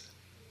this,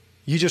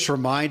 you just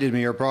reminded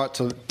me or brought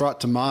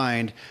to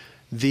mind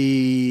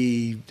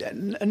the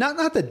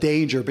not the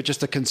danger, but just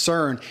the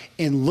concern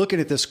in looking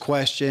at this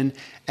question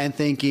and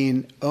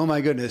thinking, oh my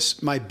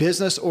goodness, my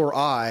business or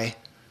I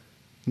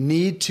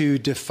need to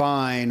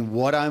define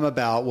what I'm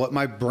about, what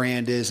my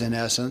brand is in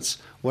essence,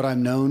 what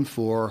I'm known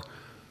for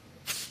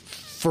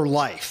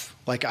life.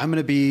 Like I'm going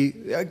to be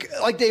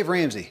like Dave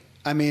Ramsey.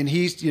 I mean,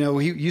 he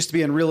used to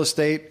be in real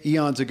estate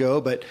eons ago,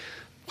 but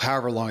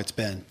however long it's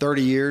been,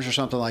 30 years or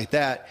something like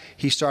that,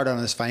 he started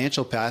on this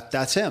financial path.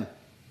 That's him.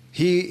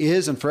 He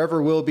is and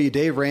forever will be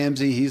Dave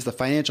Ramsey. He's the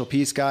financial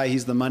peace guy.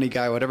 He's the money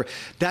guy, whatever.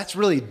 That's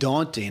really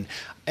daunting.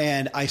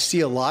 And I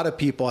see a lot of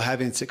people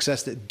having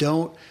success that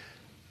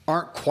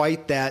aren't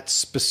quite that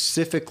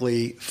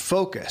specifically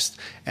focused.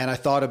 And I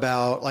thought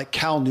about like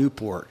Cal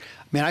Newport.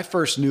 Man, I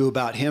first knew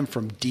about him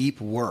from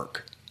Deep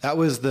Work. That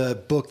was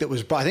the book that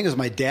was, I think it was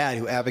my dad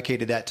who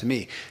advocated that to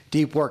me,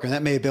 Deep Work. And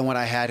that may have been when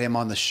I had him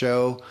on the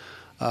show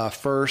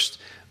first.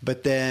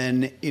 But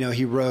then,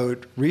 he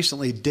wrote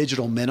recently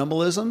Digital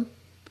Minimalism.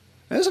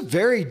 It was a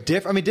very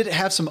different, did it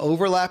have some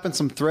overlap and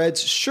some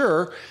threads?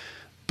 Sure.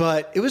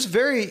 but it was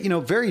very,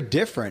 very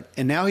different.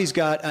 And now he's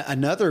got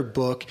another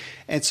book.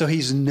 And so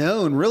he's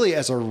known really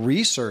as a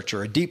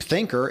researcher, a deep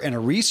thinker, and a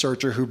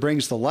researcher who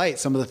brings to light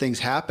some of the things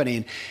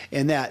happening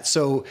in that.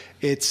 So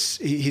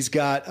he's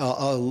got,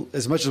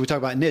 as much as we talk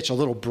about niche, a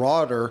little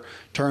broader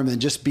term than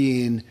just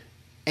being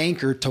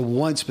anchored to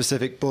one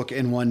specific book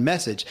and one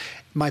message.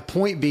 My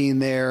point being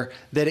there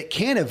that it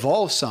can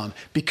evolve some,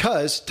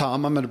 because,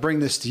 Tom, I'm going to bring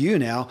this to you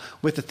now,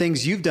 with the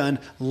things you've done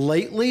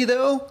lately,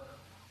 though,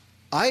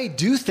 I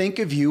do think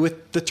of you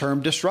with the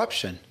term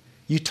disruption.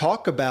 You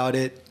talk about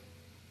it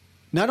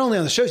not only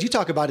on the shows, you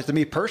talk about it to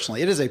me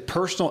personally. It is a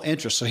personal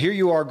interest. So here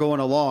you are going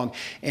along,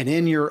 and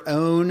in your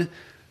own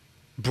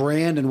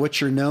brand and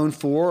what you're known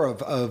for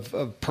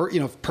of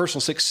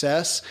personal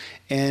success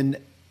and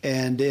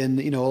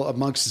in,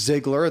 amongst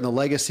Ziglar and the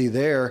legacy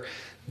there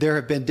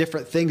have been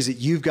different things that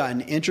you've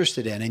gotten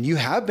interested in, and you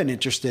have been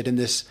interested in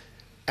this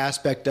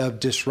aspect of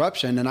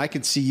disruption. And I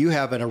can see you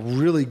having a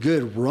really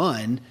good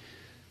run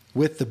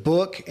with the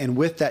book and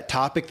with that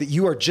topic that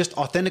you are just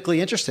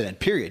authentically interested in,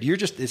 period.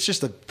 It's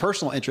just a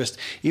personal interest,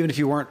 even if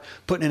you weren't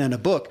putting it in a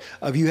book,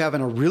 of you having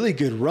a really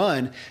good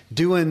run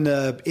doing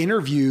the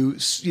interview,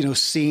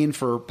 scene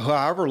for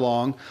however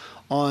long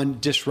on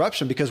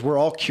disruption, because we're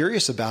all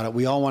curious about it.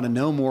 We all want to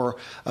know more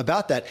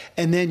about that.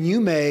 And then you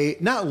may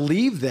not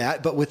leave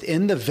that, but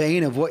within the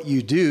vein of what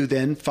you do,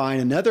 then find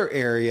another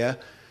area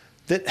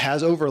that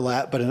has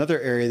overlap, but another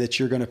area that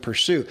you're going to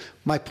pursue.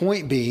 My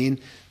point being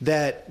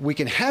that we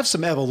can have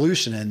some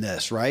evolution in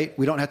this, right?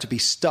 We don't have to be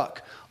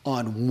stuck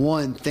on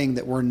one thing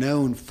that we're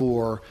known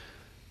for.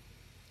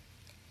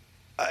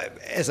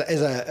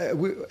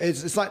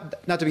 It's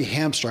not to be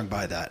hamstrung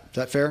by that. Is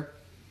that fair?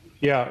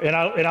 Yeah, and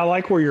I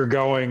like where you're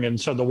going, and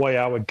so the way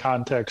I would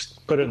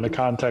put it in the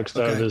context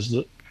of is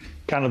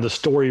kind of the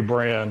story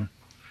brand.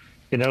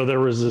 There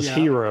was this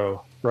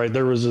hero, right?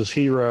 There was this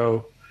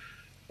hero,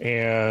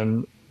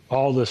 and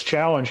all this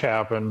challenge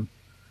happened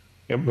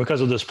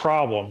because of this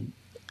problem.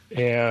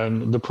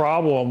 And the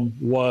problem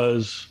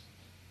was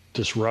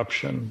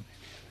disruption,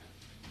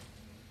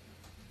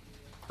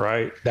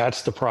 right?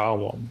 That's the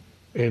problem.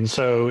 And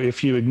so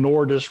if you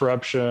ignore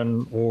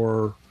disruption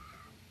or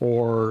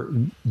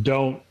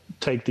don't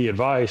take the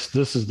advice,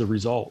 this is the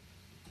result.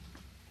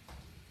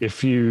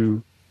 If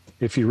you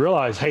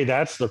realize, hey,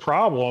 that's the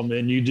problem,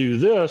 and you do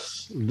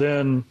this,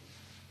 then,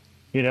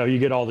 you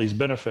get all these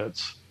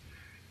benefits.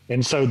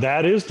 And so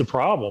that is the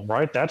problem,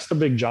 right? That's the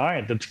big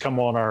giant that's come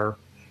on our,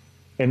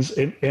 and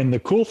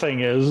the cool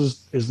thing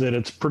is that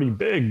it's pretty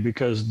big,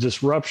 because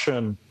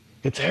disruption,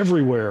 it's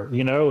everywhere.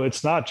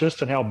 It's not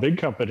just in how big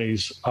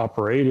companies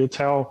operate, it's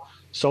how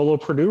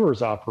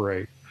solopreneurs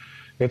operate.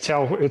 It's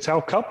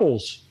how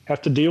couples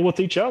have to deal with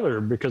each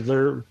other, because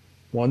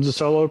one's a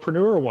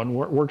solopreneur, one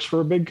works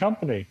for a big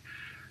company.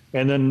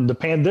 And then the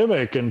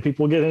pandemic and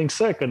people getting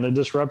sick and the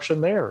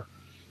disruption there.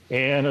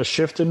 And a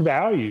shift in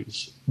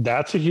values,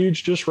 that's a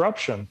huge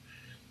disruption.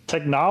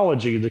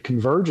 Technology, the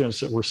convergence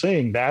that we're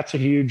seeing, that's a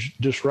huge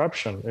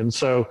disruption.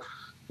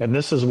 And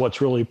this is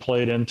what's really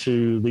played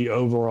into the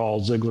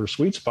overall Ziglar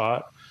sweet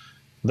spot.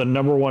 The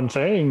number one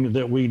thing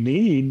that we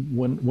need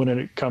when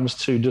it comes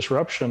to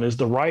disruption is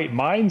the right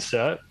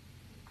mindset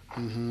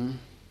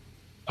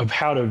of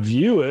how to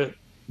view it,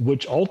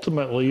 which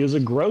ultimately is a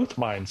growth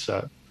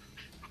mindset.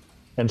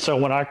 And so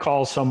when I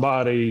call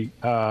somebody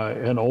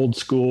an old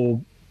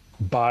school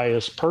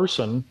biased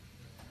person,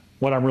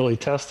 what I'm really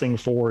testing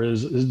for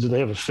is do they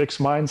have a fixed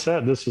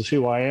mindset? This is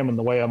who I am and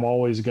the way I'm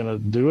always going to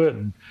do it.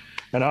 And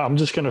I'm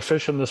just going to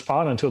fish in this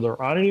pond until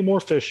there aren't any more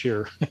fish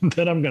here. And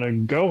then I'm going to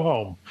go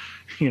home,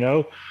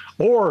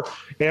 or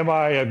am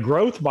I a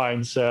growth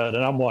mindset?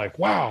 And I'm like,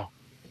 wow,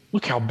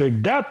 look how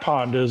big that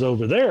pond is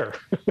over there.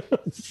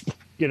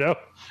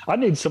 I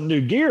need some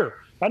new gear.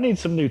 I need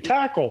some new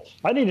tackle.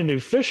 I need a new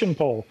fishing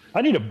pole.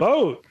 I need a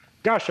boat.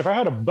 Gosh, if I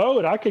had a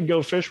boat, I could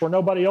go fish where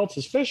nobody else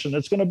is fishing.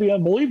 It's going to be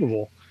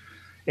unbelievable.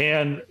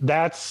 And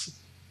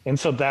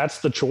so that's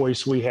the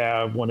choice we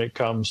have when it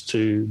comes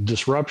to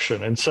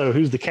disruption. And so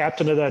who's the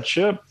captain of that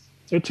ship?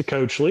 It's a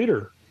coach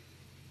leader.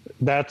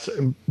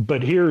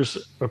 But here's,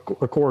 of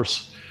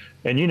course,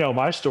 and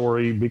my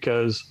story,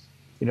 because,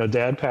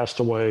 Dad passed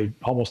away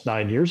almost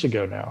 9 years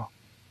ago now.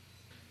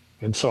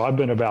 And so I've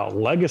been about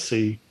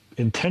legacy,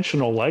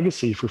 intentional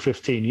legacy, for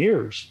 15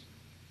 years.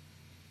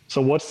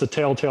 So what's the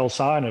telltale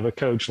sign of a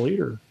coach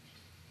leader?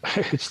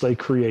 It's they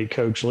create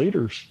coach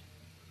leaders.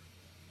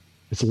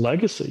 It's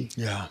legacy.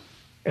 Yeah.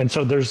 And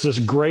so there's this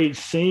great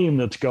theme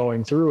that's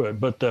going through it,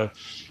 but the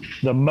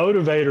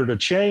motivator to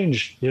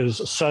change is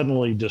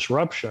suddenly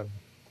disruption,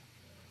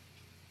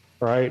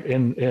 right?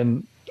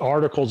 And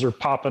articles are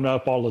popping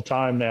up all the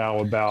time now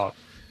about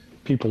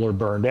people are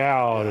burned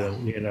out,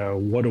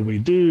 and what do we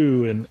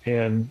do?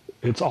 And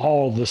it's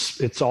all this.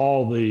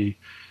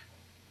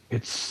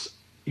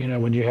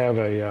 When you have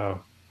a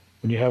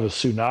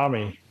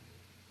tsunami,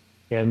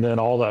 and then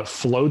all that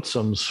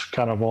floatsome's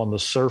kind of on the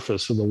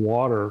surface of the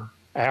water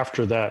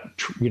after that,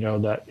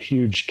 that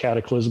huge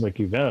cataclysmic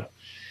event.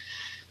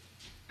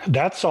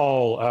 That's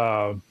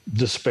all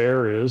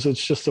despair is.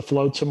 It's just the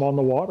flotsam on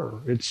the water.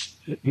 It's,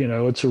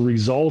 it's a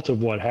result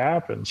of what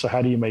happened. So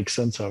how do you make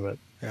sense of it?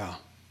 Yeah.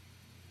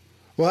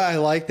 Well, I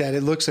like that.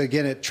 It looks,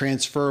 again, at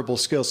transferable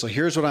skills. So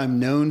here's what I'm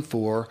known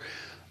for,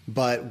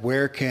 but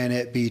where can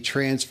it be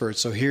transferred?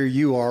 So here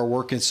you are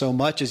working so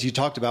much, as you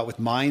talked about, with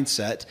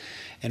mindset.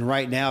 And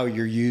right now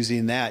you're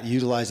using that,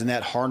 utilizing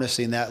that,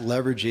 harnessing that,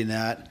 leveraging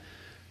that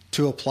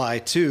to apply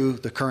to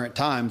the current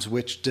times,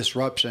 which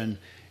disruption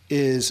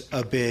is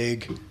a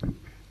big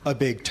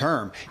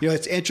term.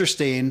 It's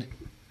interesting.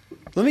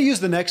 Let me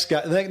use the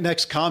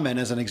next comment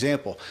as an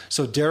example.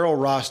 So Daryl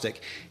Rostick,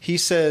 he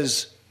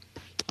says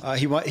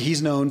he's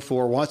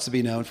wants to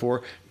be known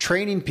for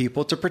training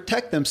people to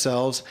protect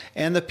themselves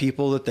and the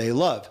people that they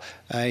love.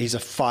 He's a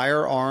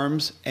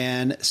firearms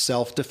and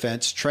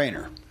self-defense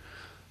trainer.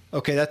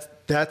 Okay,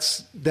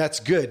 that's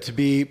good to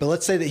be, but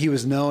let's say that he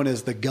was known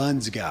as the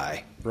guns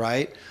guy,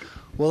 right?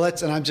 Well,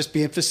 and I'm just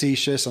being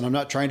facetious, and I'm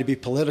not trying to be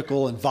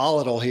political and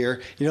volatile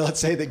here. Let's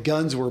say that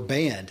guns were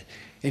banned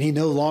and he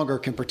no longer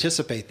can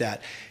participate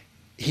that.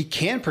 He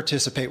can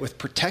participate with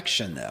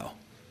protection, though,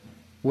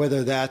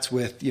 whether that's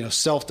with,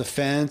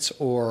 self-defense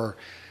or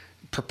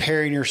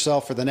preparing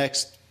yourself for the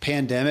next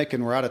pandemic.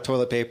 And we're out of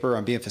toilet paper.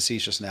 I'm being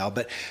facetious now,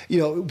 but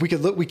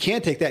we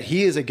can take that.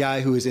 He is a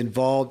guy who is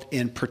involved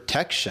in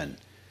protection.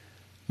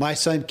 My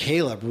son,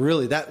 Caleb,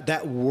 really,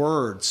 that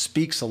word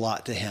speaks a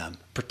lot to him,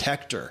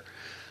 protector.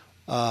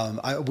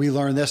 We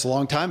learned this a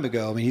long time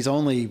ago. I mean, he's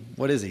only,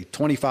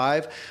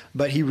 25?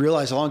 But he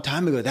realized a long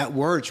time ago that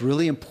word's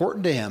really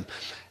important to him.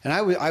 And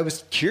I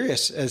was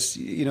curious, as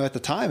at the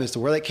time, as to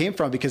where that came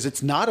from, because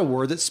it's not a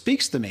word that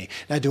speaks to me.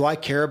 Now, do I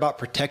care about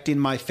protecting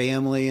my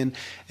family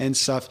and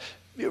stuff?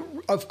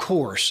 Of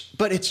course,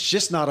 but it's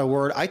just not a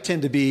word. I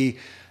tend to be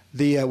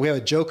we have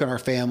a joke in our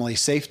family,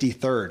 safety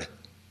third.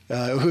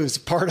 It was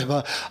part of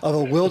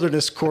a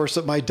wilderness course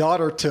that my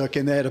daughter took,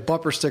 and they had a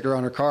bumper sticker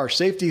on her car,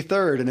 safety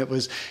third. And it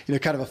was,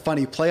 kind of a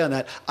funny play on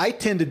that. I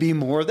tend to be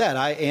more of that.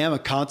 I am a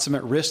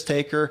consummate risk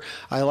taker.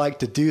 I like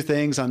to do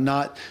things. I'm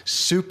not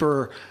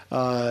super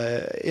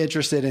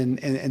interested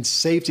in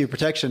safety and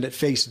protection at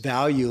face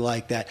value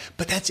like that.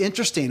 But that's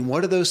interesting.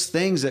 What are those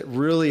things that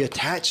really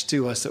attach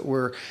to us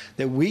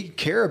that we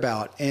care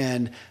about?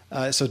 And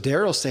so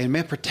Daryl's saying,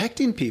 man,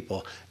 protecting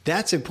people,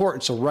 that's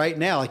important. So right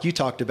now, like you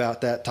talked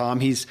about that,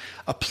 Tom, he's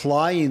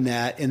applying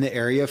that in the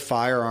area of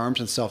firearms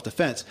and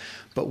self-defense.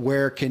 But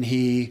where else can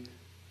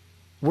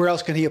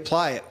he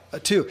apply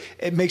it to?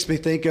 It makes me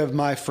think of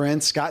my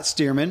friend Scott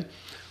Stearman,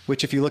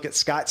 which if you look at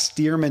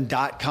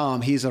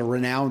scottstearman.com, he's a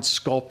renowned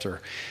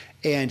sculptor.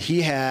 And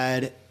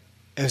again,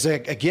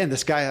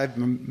 this guy,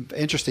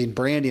 interesting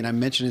branding, I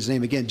mentioned his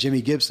name again,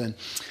 Jimmy Gibson,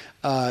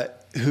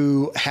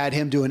 who had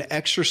him do an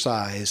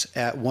exercise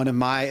at one of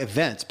my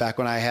events back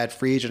when I had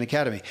Free Agent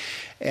Academy.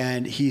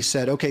 And he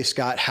said, okay,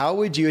 Scott, how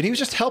would you, and he was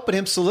just helping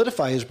him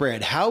solidify his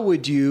brand. How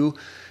would you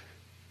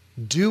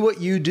do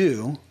what you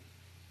do?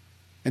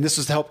 And this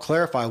was to help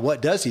clarify,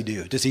 what does he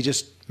do? Does he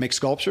just make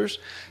sculptures?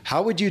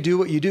 How would you do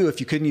what you do if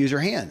you couldn't use your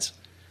hands?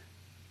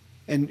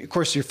 And of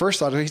course, your first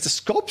thought, he's a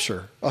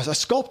sculptor.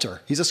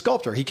 He's a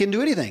sculptor. He can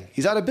do anything.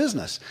 He's out of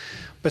business.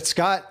 But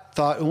Scott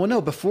thought, well, no,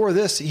 before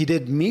this, he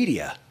did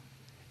media.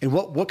 And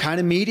what kind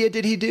of media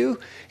did he do?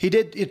 He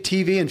did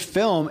TV and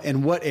film.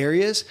 And what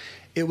areas?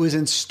 It was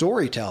in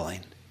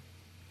storytelling.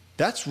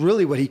 That's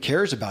really what he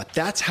cares about.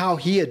 That's how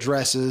he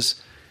addresses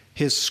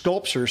his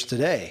sculptures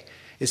today,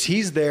 is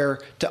he's there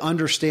to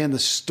understand the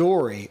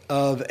story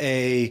of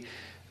a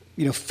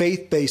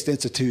faith-based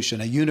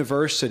institution, a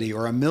university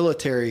or a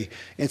military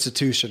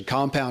institution,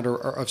 compound or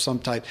of some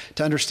type,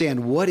 to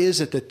understand what is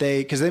it that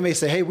because they may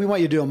say, hey, we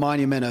want you to do a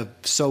monument of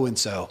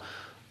so-and-so,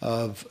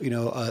 of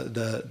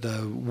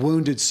the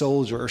wounded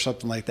soldier or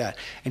something like that.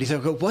 And he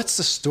said, okay, what's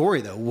the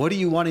story though? What are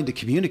you wanting to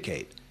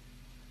communicate?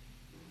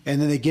 And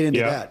then they get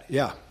into that.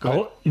 Yeah.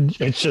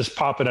 It's just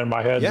popping in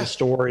my head. Yeah. The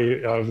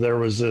story of, there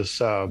was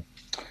this,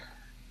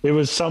 it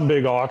was some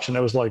big auction. It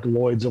was like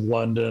Lloyd's of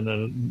London,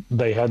 and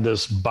they had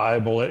this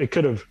Bible. It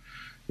could have,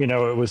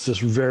 it was this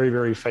very,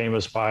 very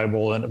famous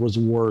Bible, and it was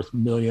worth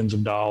millions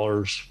of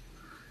dollars.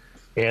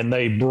 And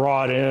they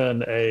brought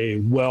in a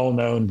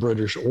well-known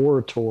British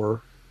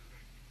orator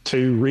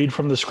to read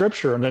from the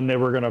scripture, and then they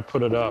were going to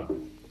put it up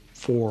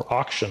for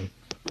auction,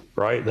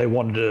 right? They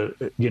wanted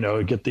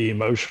to, get the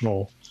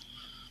emotional.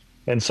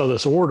 And so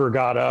this orator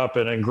got up,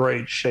 and in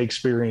great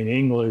Shakespearean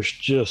English,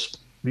 just,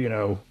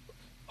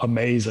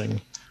 amazing.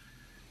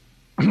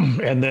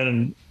 And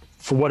then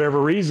for whatever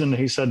reason,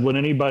 he said, would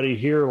anybody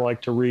here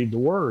like to read the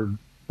word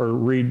or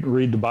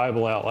read the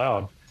Bible out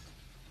loud?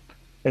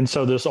 And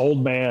so this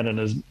old man in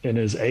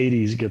his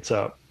 80s gets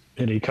up,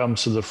 and he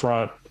comes to the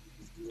front,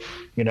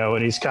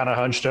 and he's kind of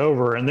hunched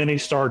over, and then he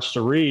starts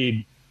to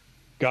read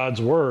God's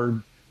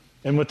word.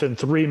 And within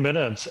 3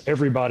 minutes,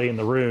 everybody in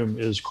the room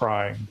is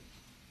crying.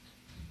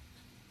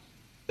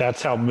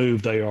 That's how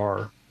moved they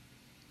are.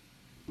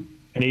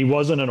 And he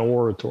wasn't an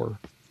orator.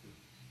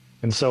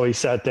 And so he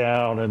sat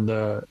down, and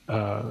the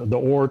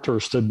orator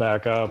stood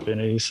back up,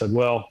 and he said,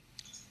 well,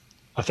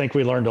 I think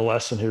we learned a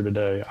lesson here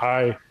today.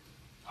 I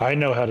I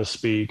know how to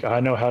speak. I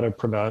know how to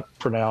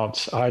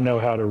pronounce. I know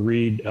how to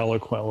read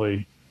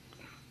eloquently.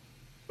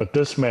 But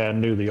this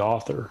man knew the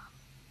author.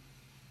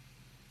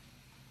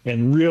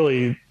 And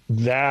really,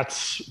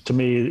 that's, to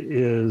me,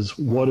 is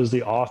what is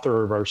the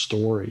author of our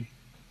story?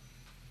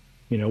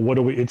 You know, what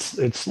do we,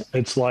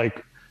 it's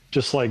like,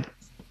 just like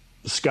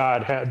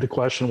Scott had the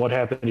question, what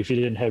happened if you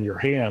didn't have your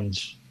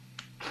hands?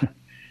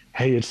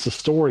 Hey, it's the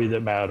story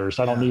that matters.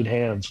 I don't need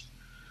hands.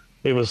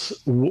 It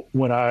was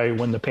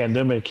when the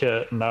pandemic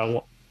hit and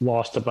I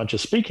lost a bunch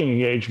of speaking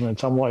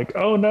engagements, I'm like,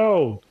 oh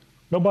no,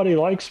 nobody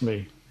likes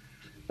me.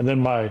 And then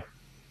my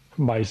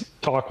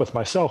talk with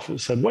myself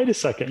said, wait a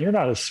second, you're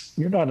not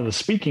in the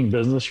speaking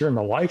business, you're in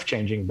the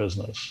life-changing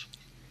business.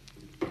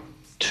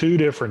 Two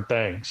different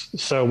things.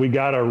 So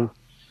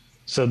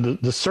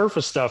the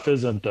surface stuff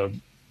isn't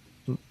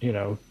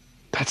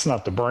that's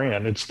not the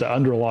brand. It's the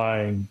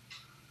underlying,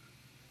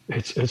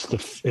 it's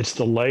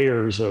the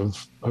layers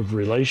of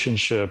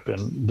relationship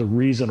and the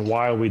reason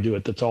why we do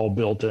it that's all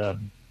built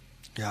in.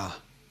 Yeah.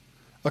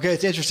 Okay,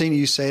 it's interesting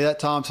you say that,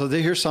 Tom. So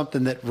here's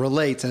something that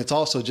relates, and it's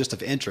also just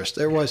of interest.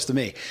 There was to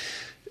me.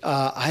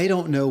 I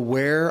don't know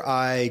where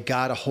I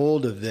got a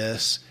hold of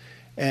this,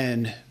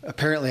 and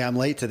apparently I'm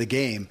late to the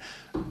game.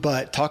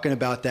 But talking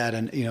about that,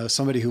 and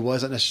somebody who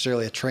wasn't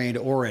necessarily a trained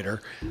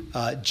orator,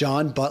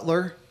 John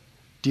Butler.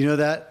 Do you know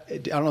that? I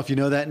don't know if you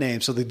know that name.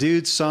 So the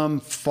dude's some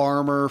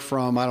farmer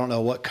from I don't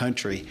know what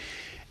country,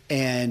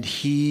 and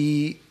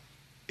he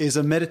is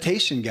a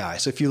meditation guy.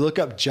 So if you look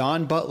up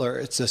John Butler,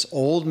 it's this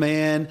old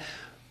man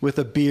with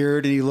a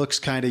beard, and he looks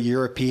kind of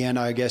European,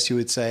 I guess you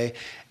would say.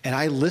 And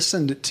I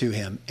listened to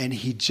him, and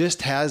he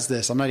just has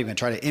this, I'm not even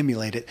trying to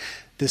emulate it,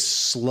 this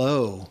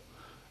slow,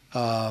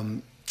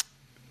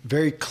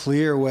 very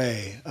clear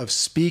way of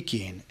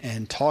speaking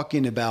and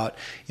talking about,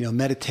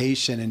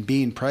 meditation and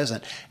being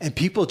present. And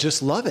people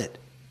just love it.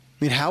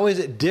 I mean, how is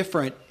it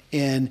different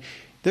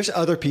there's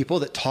other people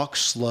that talk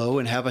slow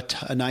and have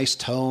a nice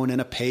tone and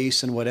a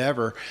pace and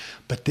whatever,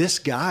 but this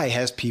guy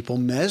has people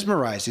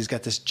mesmerized. He's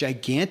got this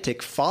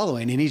gigantic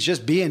following, and he's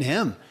just being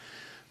him.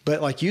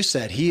 But like you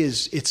said,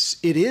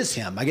 it is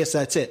him. I guess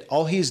that's it.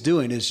 All he's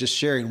doing is just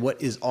sharing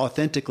what is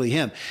authentically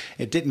him.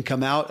 It didn't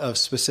come out of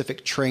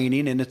specific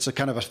training, and it's a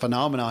kind of a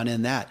phenomenon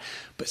in that.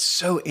 But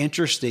so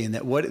interesting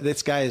that what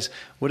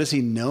is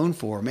he known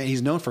for? Man,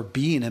 he's known for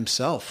being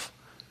himself.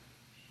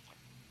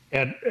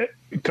 At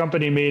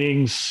company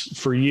meetings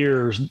for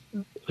years,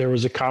 there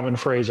was a common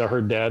phrase I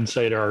heard Dad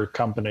say to our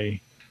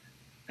company,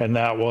 and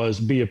that was,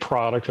 be a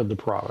product of the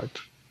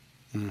product.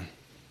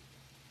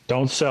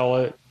 Don't sell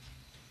it.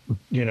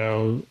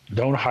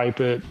 Don't hype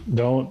it.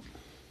 Don't,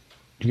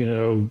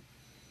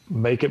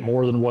 make it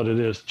more than what it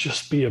is.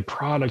 Just be a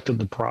product of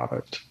the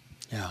product.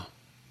 Yeah.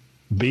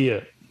 Be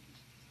it.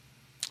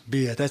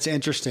 That's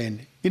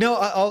interesting.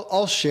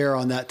 I'll share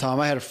on that, Tom.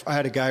 I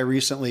had a guy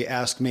recently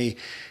ask me,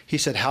 he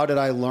said, how did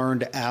I learn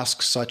to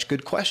ask such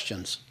good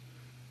questions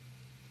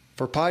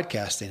for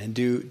podcasting and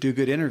do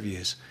good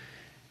interviews?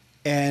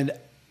 And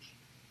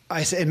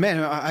I said,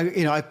 man,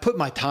 I put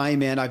my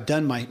time in. I've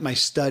done my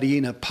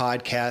studying of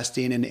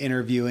podcasting and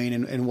interviewing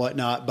and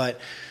whatnot, but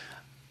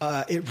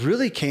it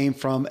really came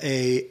from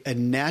a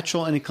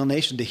natural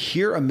inclination to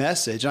hear a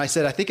message. And I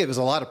said, I think it was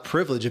a lot of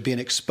privilege of being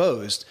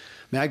exposed.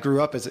 I mean, I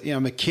grew up as,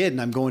 I'm a kid, and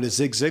I'm going to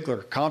Zig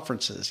Ziglar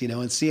conferences,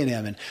 and seeing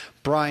him, and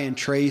Brian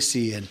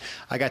Tracy, and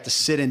I got to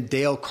sit in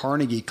Dale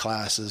Carnegie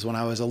classes when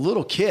I was a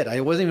little kid.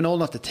 I wasn't even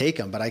old enough to take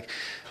them, but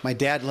my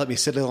dad let me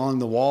sit along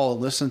the wall and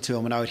listen to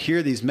him, and I would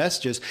hear these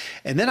messages.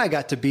 And then I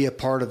got to be a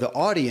part of the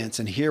audience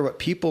and hear what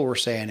people were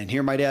saying, and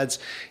hear my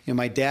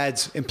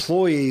dad's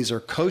employees or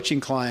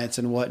coaching clients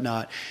and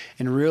whatnot,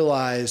 and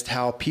realized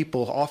how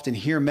people often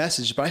hear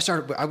messages. But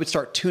I would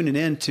start tuning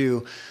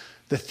into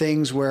the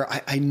things where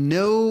I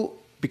know,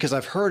 because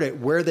I've heard it,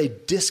 where they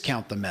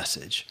discount the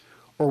message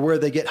or where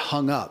they get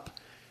hung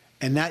up.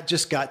 And that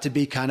just got to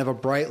be kind of a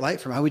bright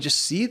light for me. I would just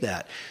see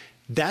that.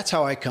 That's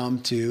how I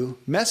come to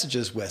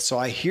messages with. So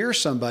I hear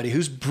somebody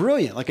who's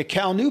brilliant, like a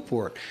Cal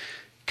Newport,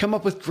 come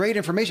up with great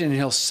information, and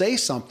he'll say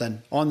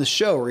something on the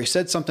show, or he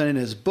said something in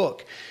his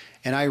book,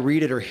 and I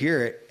read it or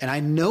hear it, and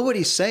I know what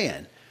he's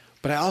saying,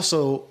 but I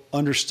also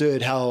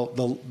understood how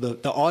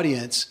the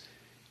audience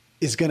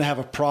is going to have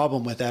a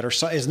problem with that, or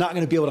is not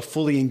going to be able to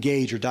fully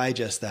engage or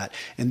digest that.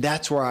 And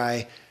that's where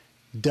I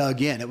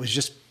dug in. It was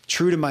just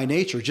true to my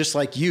nature, just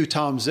like you,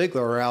 Tom Ziglar,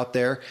 are out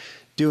there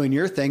doing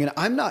your thing. And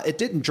it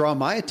didn't draw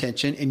my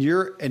attention, and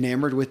you're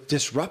enamored with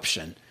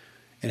disruption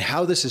and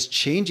how this is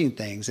changing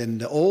things. And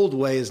the old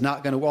way is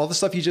not going to, all the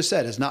stuff you just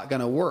said is not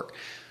going to work.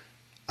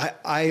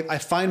 I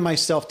find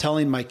myself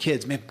telling my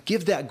kids, man,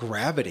 give that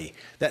gravity,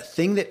 that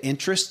thing that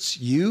interests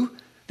you,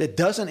 that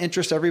doesn't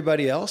interest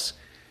everybody else,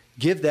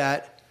 give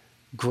that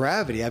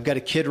gravity. I've got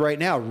a kid right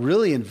now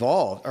really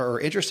involved or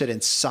interested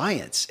in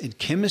science and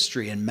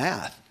chemistry and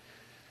math.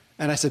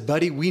 And I said,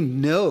 buddy, we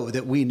know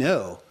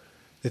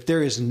that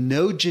there is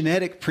no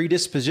genetic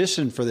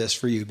predisposition for this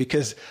for you,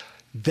 because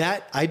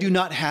I do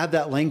not have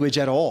that language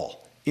at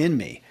all in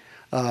me,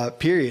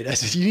 period. I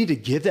said, you need to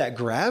give that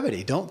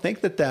gravity. Don't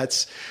think that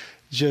that's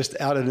just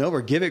out of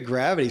nowhere. Give it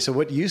gravity. So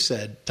what you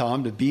said,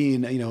 Tom, to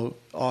being,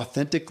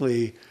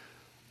 authentically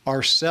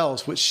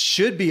ourselves, which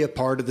should be a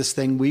part of this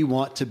thing we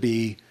want to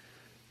be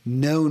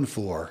known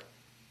for.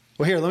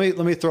 Well, here,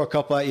 let me throw a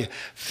couple at you.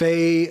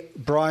 Faye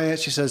Bryant,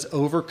 she says,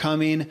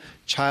 overcoming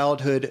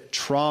childhood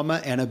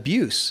trauma and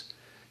abuse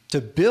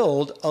to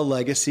build a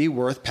legacy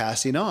worth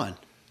passing on.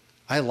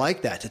 I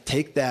like that, to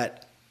take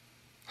that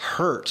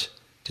hurt,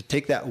 to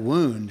take that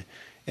wound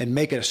and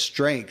make it a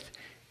strength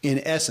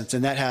in essence.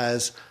 And that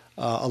has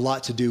a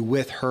lot to do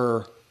with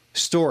her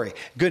story.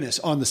 Goodness,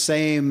 on the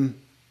same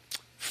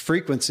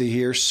frequency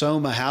here,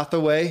 Soma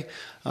Hathaway,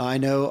 I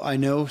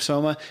know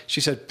Soma,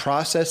 she said,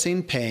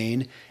 processing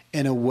pain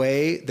in a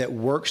way that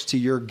works to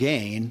your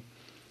gain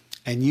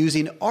and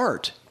using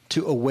art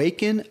to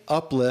awaken,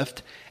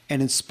 uplift,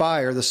 and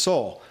inspire the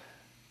soul.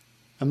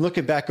 I'm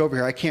looking back over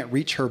here. I can't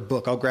reach her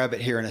book. I'll grab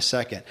it here in a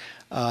second.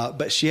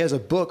 But she has a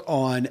book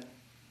on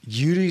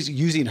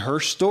using her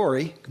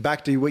story.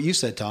 Back to what you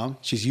said, Tom.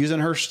 She's using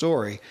her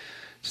story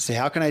to say,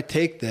 how can I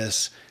take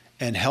this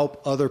and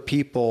help other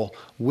people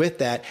with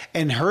that?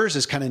 And hers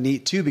is kind of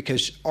neat too,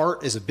 because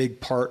art is a big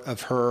part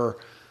of her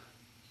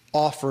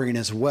offering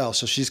as well.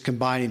 So she's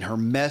combining her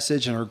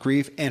message and her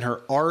grief and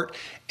her art.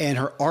 And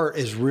her art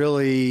is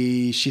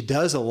really, she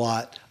does a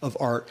lot of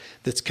art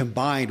that's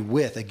combined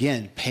with,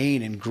 again,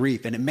 pain and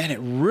grief. And it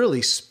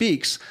really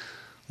speaks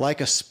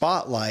like a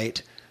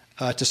spotlight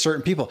to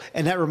certain people.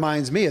 And that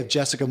reminds me of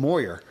Jessica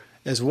Moyer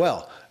as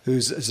well,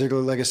 who's a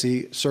Ziglar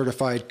Legacy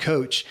certified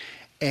coach.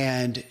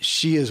 And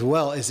she as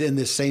well is in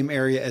this same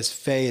area as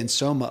Faye and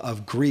Soma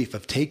of grief,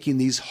 of taking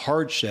these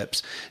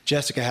hardships.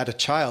 Jessica had a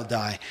child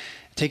die.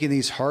 Taking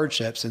these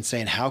hardships and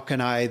saying, how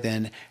can I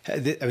then,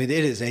 it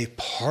is a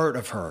part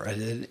of her,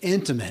 an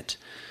intimate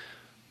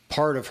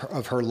part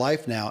of her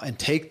life now, and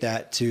take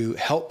that to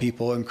help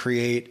people and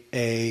create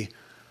a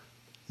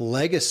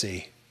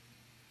legacy,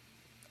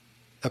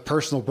 a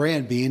personal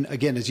brand being,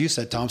 again, as you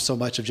said, Tom, so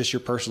much of just your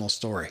personal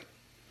story.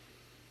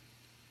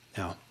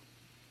 Now.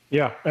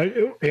 Yeah.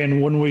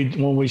 And when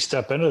we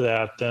step into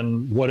that,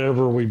 then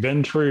whatever we've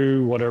been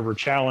through, whatever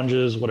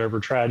challenges, whatever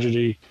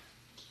tragedy,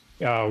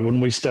 when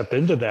we step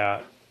into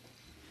that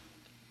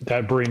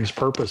brings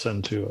purpose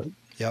into it.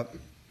 Yep.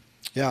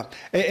 Yeah.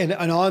 And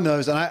on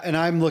those, and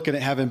I'm looking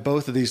at having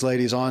both of these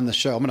ladies on the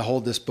show. I'm going to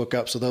hold this book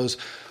up. So those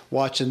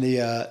watching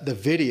the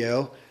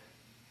video,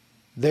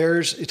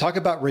 you talk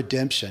about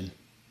redemption.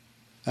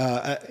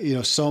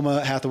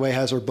 Soma Hathaway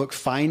has her book,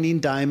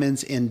 Finding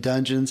Diamonds in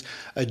Dungeons,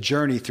 a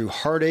journey through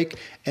heartache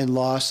and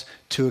loss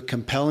to a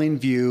compelling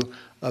view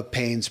of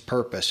pain's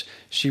purpose.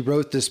 She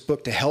wrote this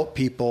book to help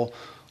people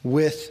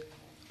with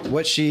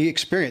what she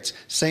experienced.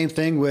 Same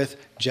thing with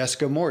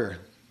Jessica Moyer.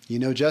 You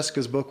know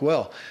Jessica's book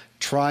well.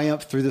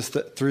 Triumph through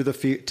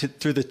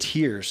the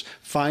tears,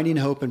 finding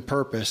hope and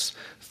purpose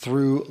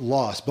through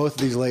loss. Both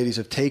of these ladies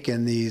have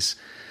taken these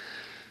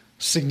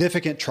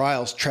significant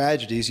trials,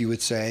 tragedies, you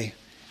would say,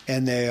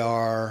 and they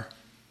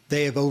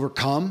have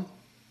overcome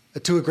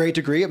to a great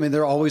degree. I mean,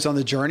 they're always on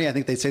the journey. I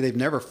think they say they've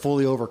never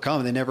fully overcome,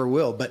 and they never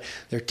will, but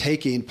they're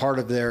taking part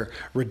of their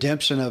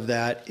redemption of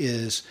that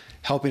is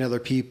helping other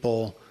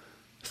people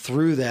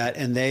through that.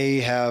 And they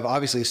have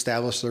obviously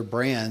established their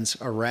brands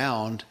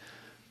around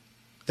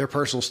their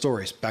personal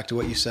stories. Back to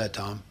what you said,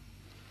 Tom.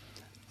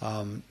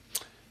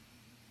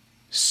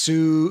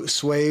 Sue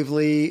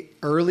Swavely,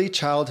 early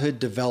childhood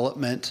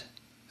development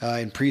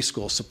in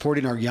preschool,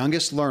 supporting our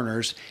youngest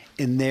learners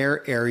in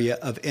their area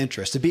of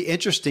interest. It'd be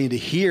interesting to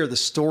hear the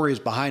stories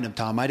behind them,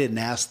 Tom. I didn't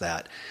ask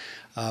that,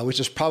 this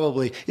is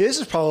probably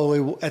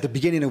at the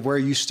beginning of where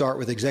you start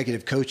with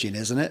executive coaching,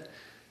 isn't it?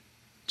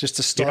 Just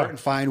to start and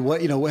find what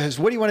do you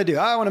want to do?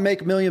 I want to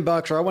make $1 million,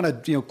 or I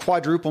want to,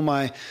 quadruple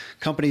my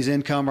company's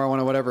income, or I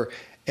want to whatever.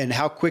 And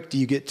how quick do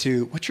you get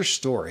to, what's your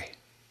story?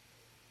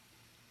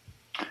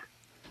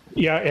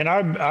 Yeah. And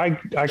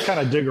I kind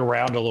of dig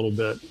around a little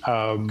bit.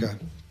 Okay.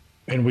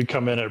 And we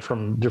come in it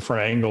from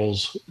different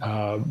angles,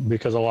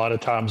 because a lot of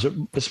times,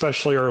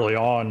 especially early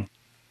on,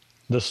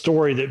 the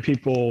story that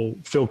people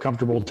feel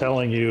comfortable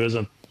telling you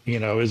isn't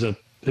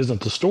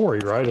the story,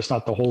 right? It's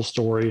not the whole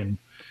story.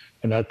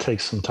 And that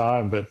takes some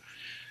time, but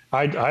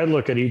I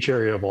look at each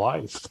area of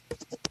life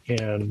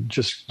and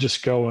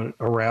just go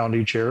around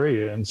each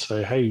area and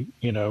say, hey,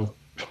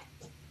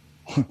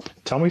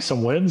 tell me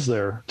some wins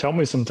there. Tell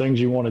me some things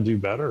you want to do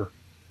better.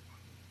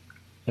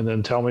 And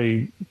then tell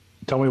me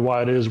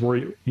why it is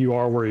where you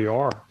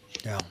are.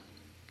 Yeah.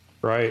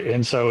 Right.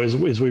 And so as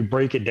we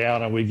break it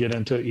down and we get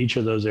into each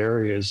of those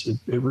areas,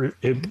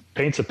 it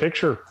paints a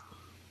picture.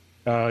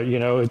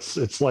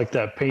 It's like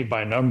that paint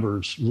by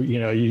numbers.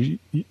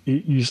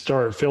 You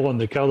start filling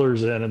the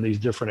colors in these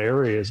different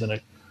areas, and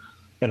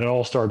it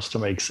all starts to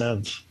make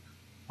sense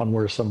on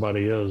where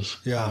somebody is.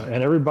 Yeah.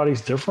 And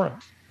everybody's different.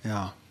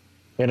 Yeah.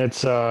 And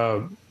it's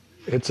a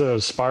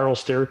spiral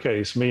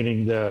staircase,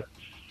 meaning that,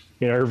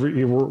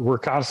 we're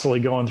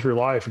constantly going through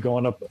life,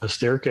 going up a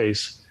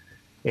staircase.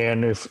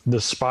 And if the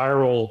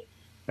spiral,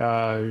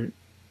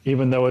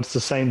 even though it's the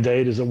same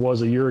date as it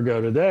was a year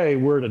ago today,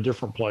 we're at a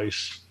different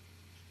place.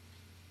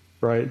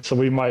 right? So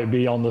we might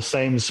be on the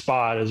same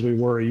spot as we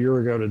were a year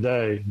ago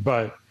today,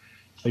 but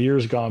a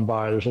year's gone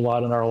by. There's a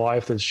lot in our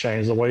life that's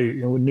changed. The way,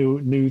 you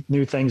know,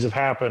 new things have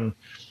happened.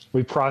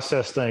 We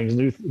process things.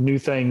 New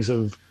things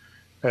have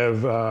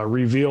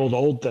revealed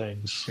old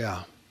things.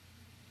 Yeah.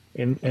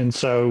 And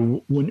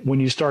so when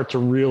you start to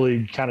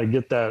really kind of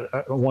get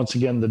that, once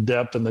again, the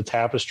depth and the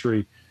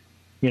tapestry,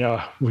 you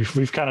know,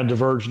 we've kind of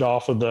diverged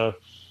off of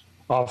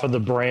the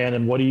brand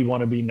and what do you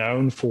want to be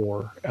known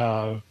for?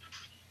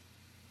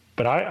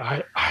 But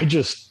I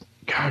just,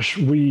 gosh,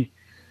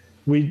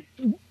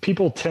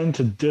 people tend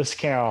to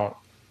discount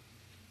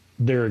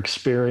their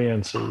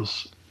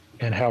experiences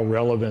and how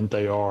relevant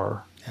they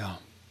are. Yeah.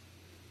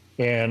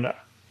 And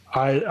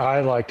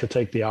I like to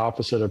take the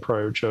opposite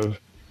approach of,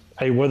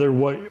 hey, whether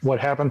what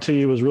happened to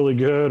you was really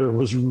good or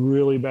was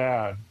really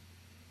bad,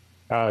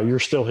 you're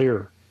still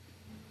here.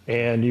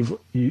 And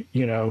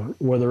you know,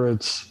 whether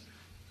it's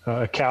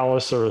a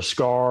callus or a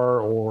scar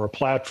or a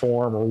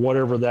platform or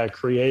whatever that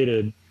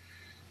created,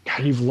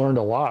 God, you've learned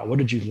a lot. What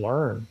did you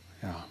learn?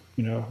 Yeah.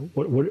 You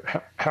know,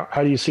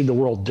 how do you see the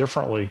world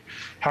differently?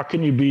 How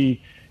can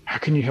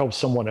you help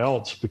someone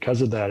else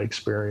because of that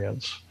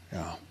experience?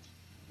 Yeah.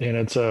 And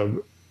it's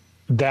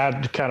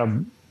that kind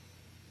of,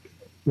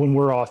 when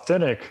we're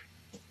authentic,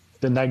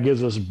 then that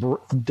gives us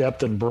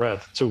depth and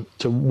breadth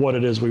to what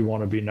it is we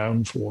want to be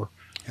known for.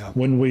 Yeah.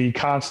 When we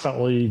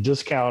constantly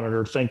discount it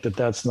or think that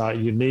that's not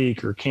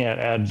unique or can't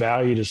add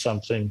value to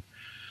something,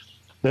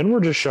 then we're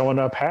just showing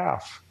up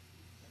half.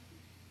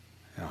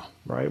 Yeah.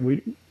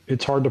 Right?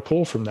 It's hard to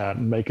pull from that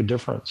and make a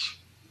difference.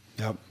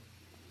 Yep.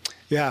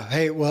 Yeah.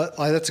 Hey, well,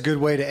 that's a good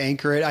way to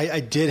anchor it. I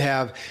did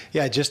have,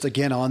 just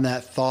again on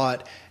that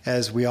thought,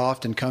 as we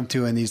often come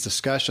to in these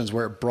discussions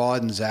where it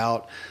broadens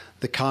out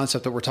the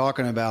concept that we're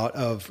talking about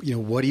of, you know,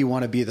 what do you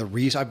want to be the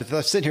resource?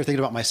 I'm sitting here thinking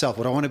about myself,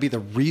 what I want to be the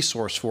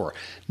resource for,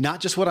 not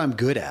just what I'm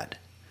good at.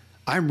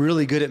 I'm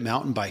really good at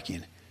mountain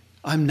biking.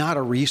 I'm not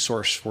a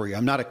resource for you.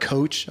 I'm not a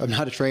coach. I'm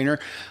not a trainer.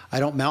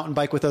 I don't mountain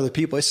bike with other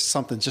people. It's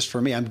something just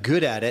for me. I'm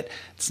good at it.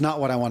 It's not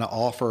what I want to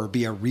offer or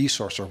be a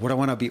resource or what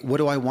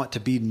do I want to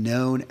be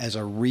known as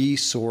a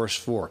resource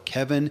for?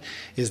 Kevin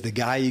is the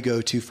guy you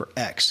go to for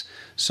X.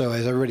 So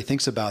as everybody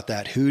thinks about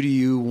that, who do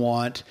you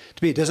want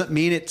to be? It doesn't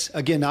mean it's,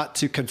 again, not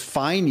to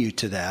confine you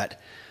to that,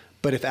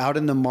 but if out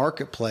in the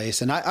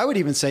marketplace, and I would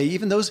even say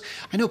even those,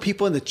 I know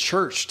people in the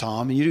church,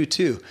 Tom, and you do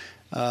too,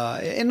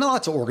 and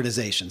lots of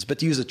organizations, but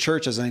to use a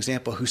church as an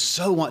example, who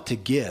so want to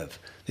give,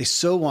 they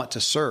so want to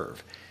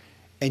serve,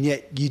 and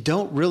yet you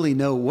don't really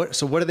know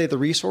what are they the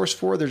resource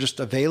for? They're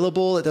just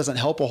available. It doesn't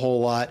help a whole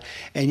lot.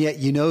 And yet,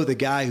 you know, the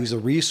guy who's a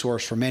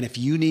resource for, man, if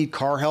you need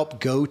car help,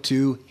 go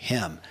to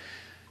him.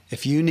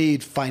 If you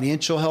need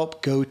financial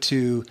help, go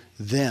to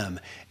them.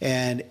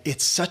 And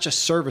it's such a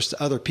service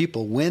to other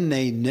people when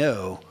they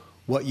know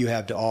what you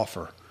have to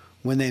offer,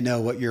 when they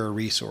know what you're a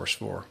resource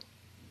for.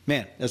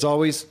 Man, as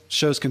always,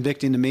 show's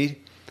convicting to me.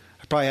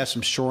 I probably have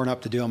some shoring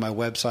up to do on my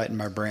website and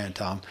my brand,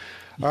 Tom.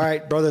 All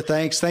right, brother,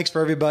 thanks. Thanks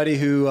for everybody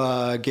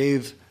who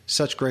gave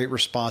such great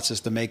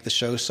responses to make the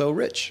show so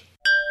rich.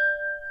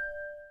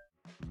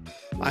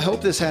 I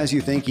hope this has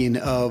you thinking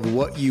of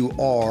what you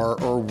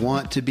are or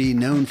want to be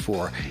known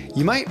for.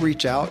 You might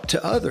reach out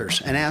to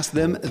others and ask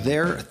them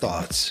their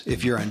thoughts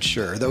if you're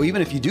unsure. Though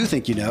even if you do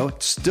think you know,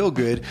 it's still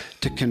good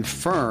to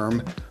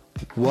confirm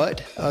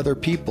what other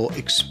people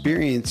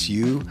experience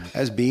you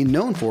as being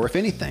known for, if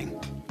anything.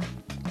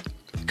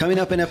 Coming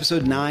up in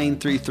episode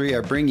 933, I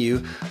bring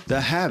you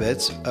the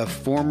habits of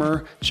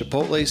former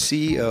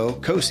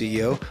Chipotle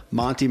co-CEO,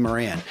 Monty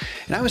Moran.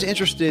 And I was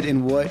interested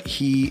in what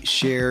he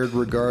shared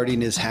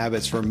regarding his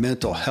habits for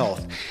mental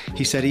health.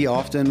 He said he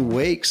often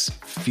wakes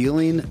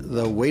feeling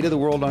the weight of the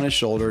world on his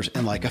shoulders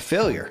and like a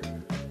failure,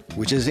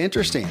 which is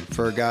interesting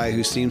for a guy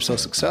who seems so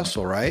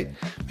successful, right?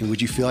 I mean,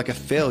 would you feel like a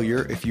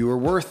failure if you were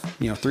worth,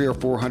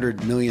 $300 or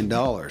 $400 million?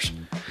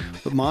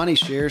 But Monty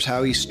shares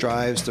how he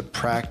strives to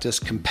practice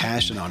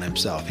compassion on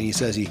himself. And he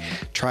says he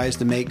tries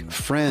to make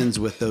friends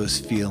with those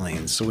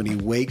feelings. So when he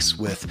wakes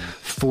with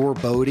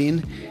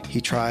foreboding,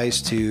 he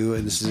tries to,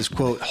 and this is his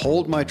quote,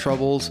 hold my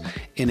troubles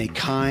in a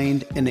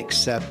kind and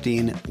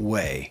accepting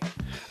way.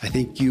 I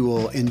think you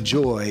will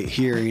enjoy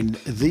hearing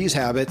these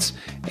habits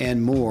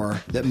and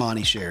more that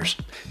Monty shares.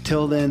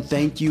 Till then,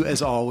 thank you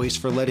as always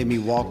for letting me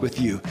walk with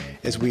you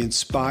as we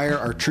inspire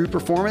our true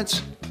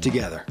performance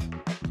together.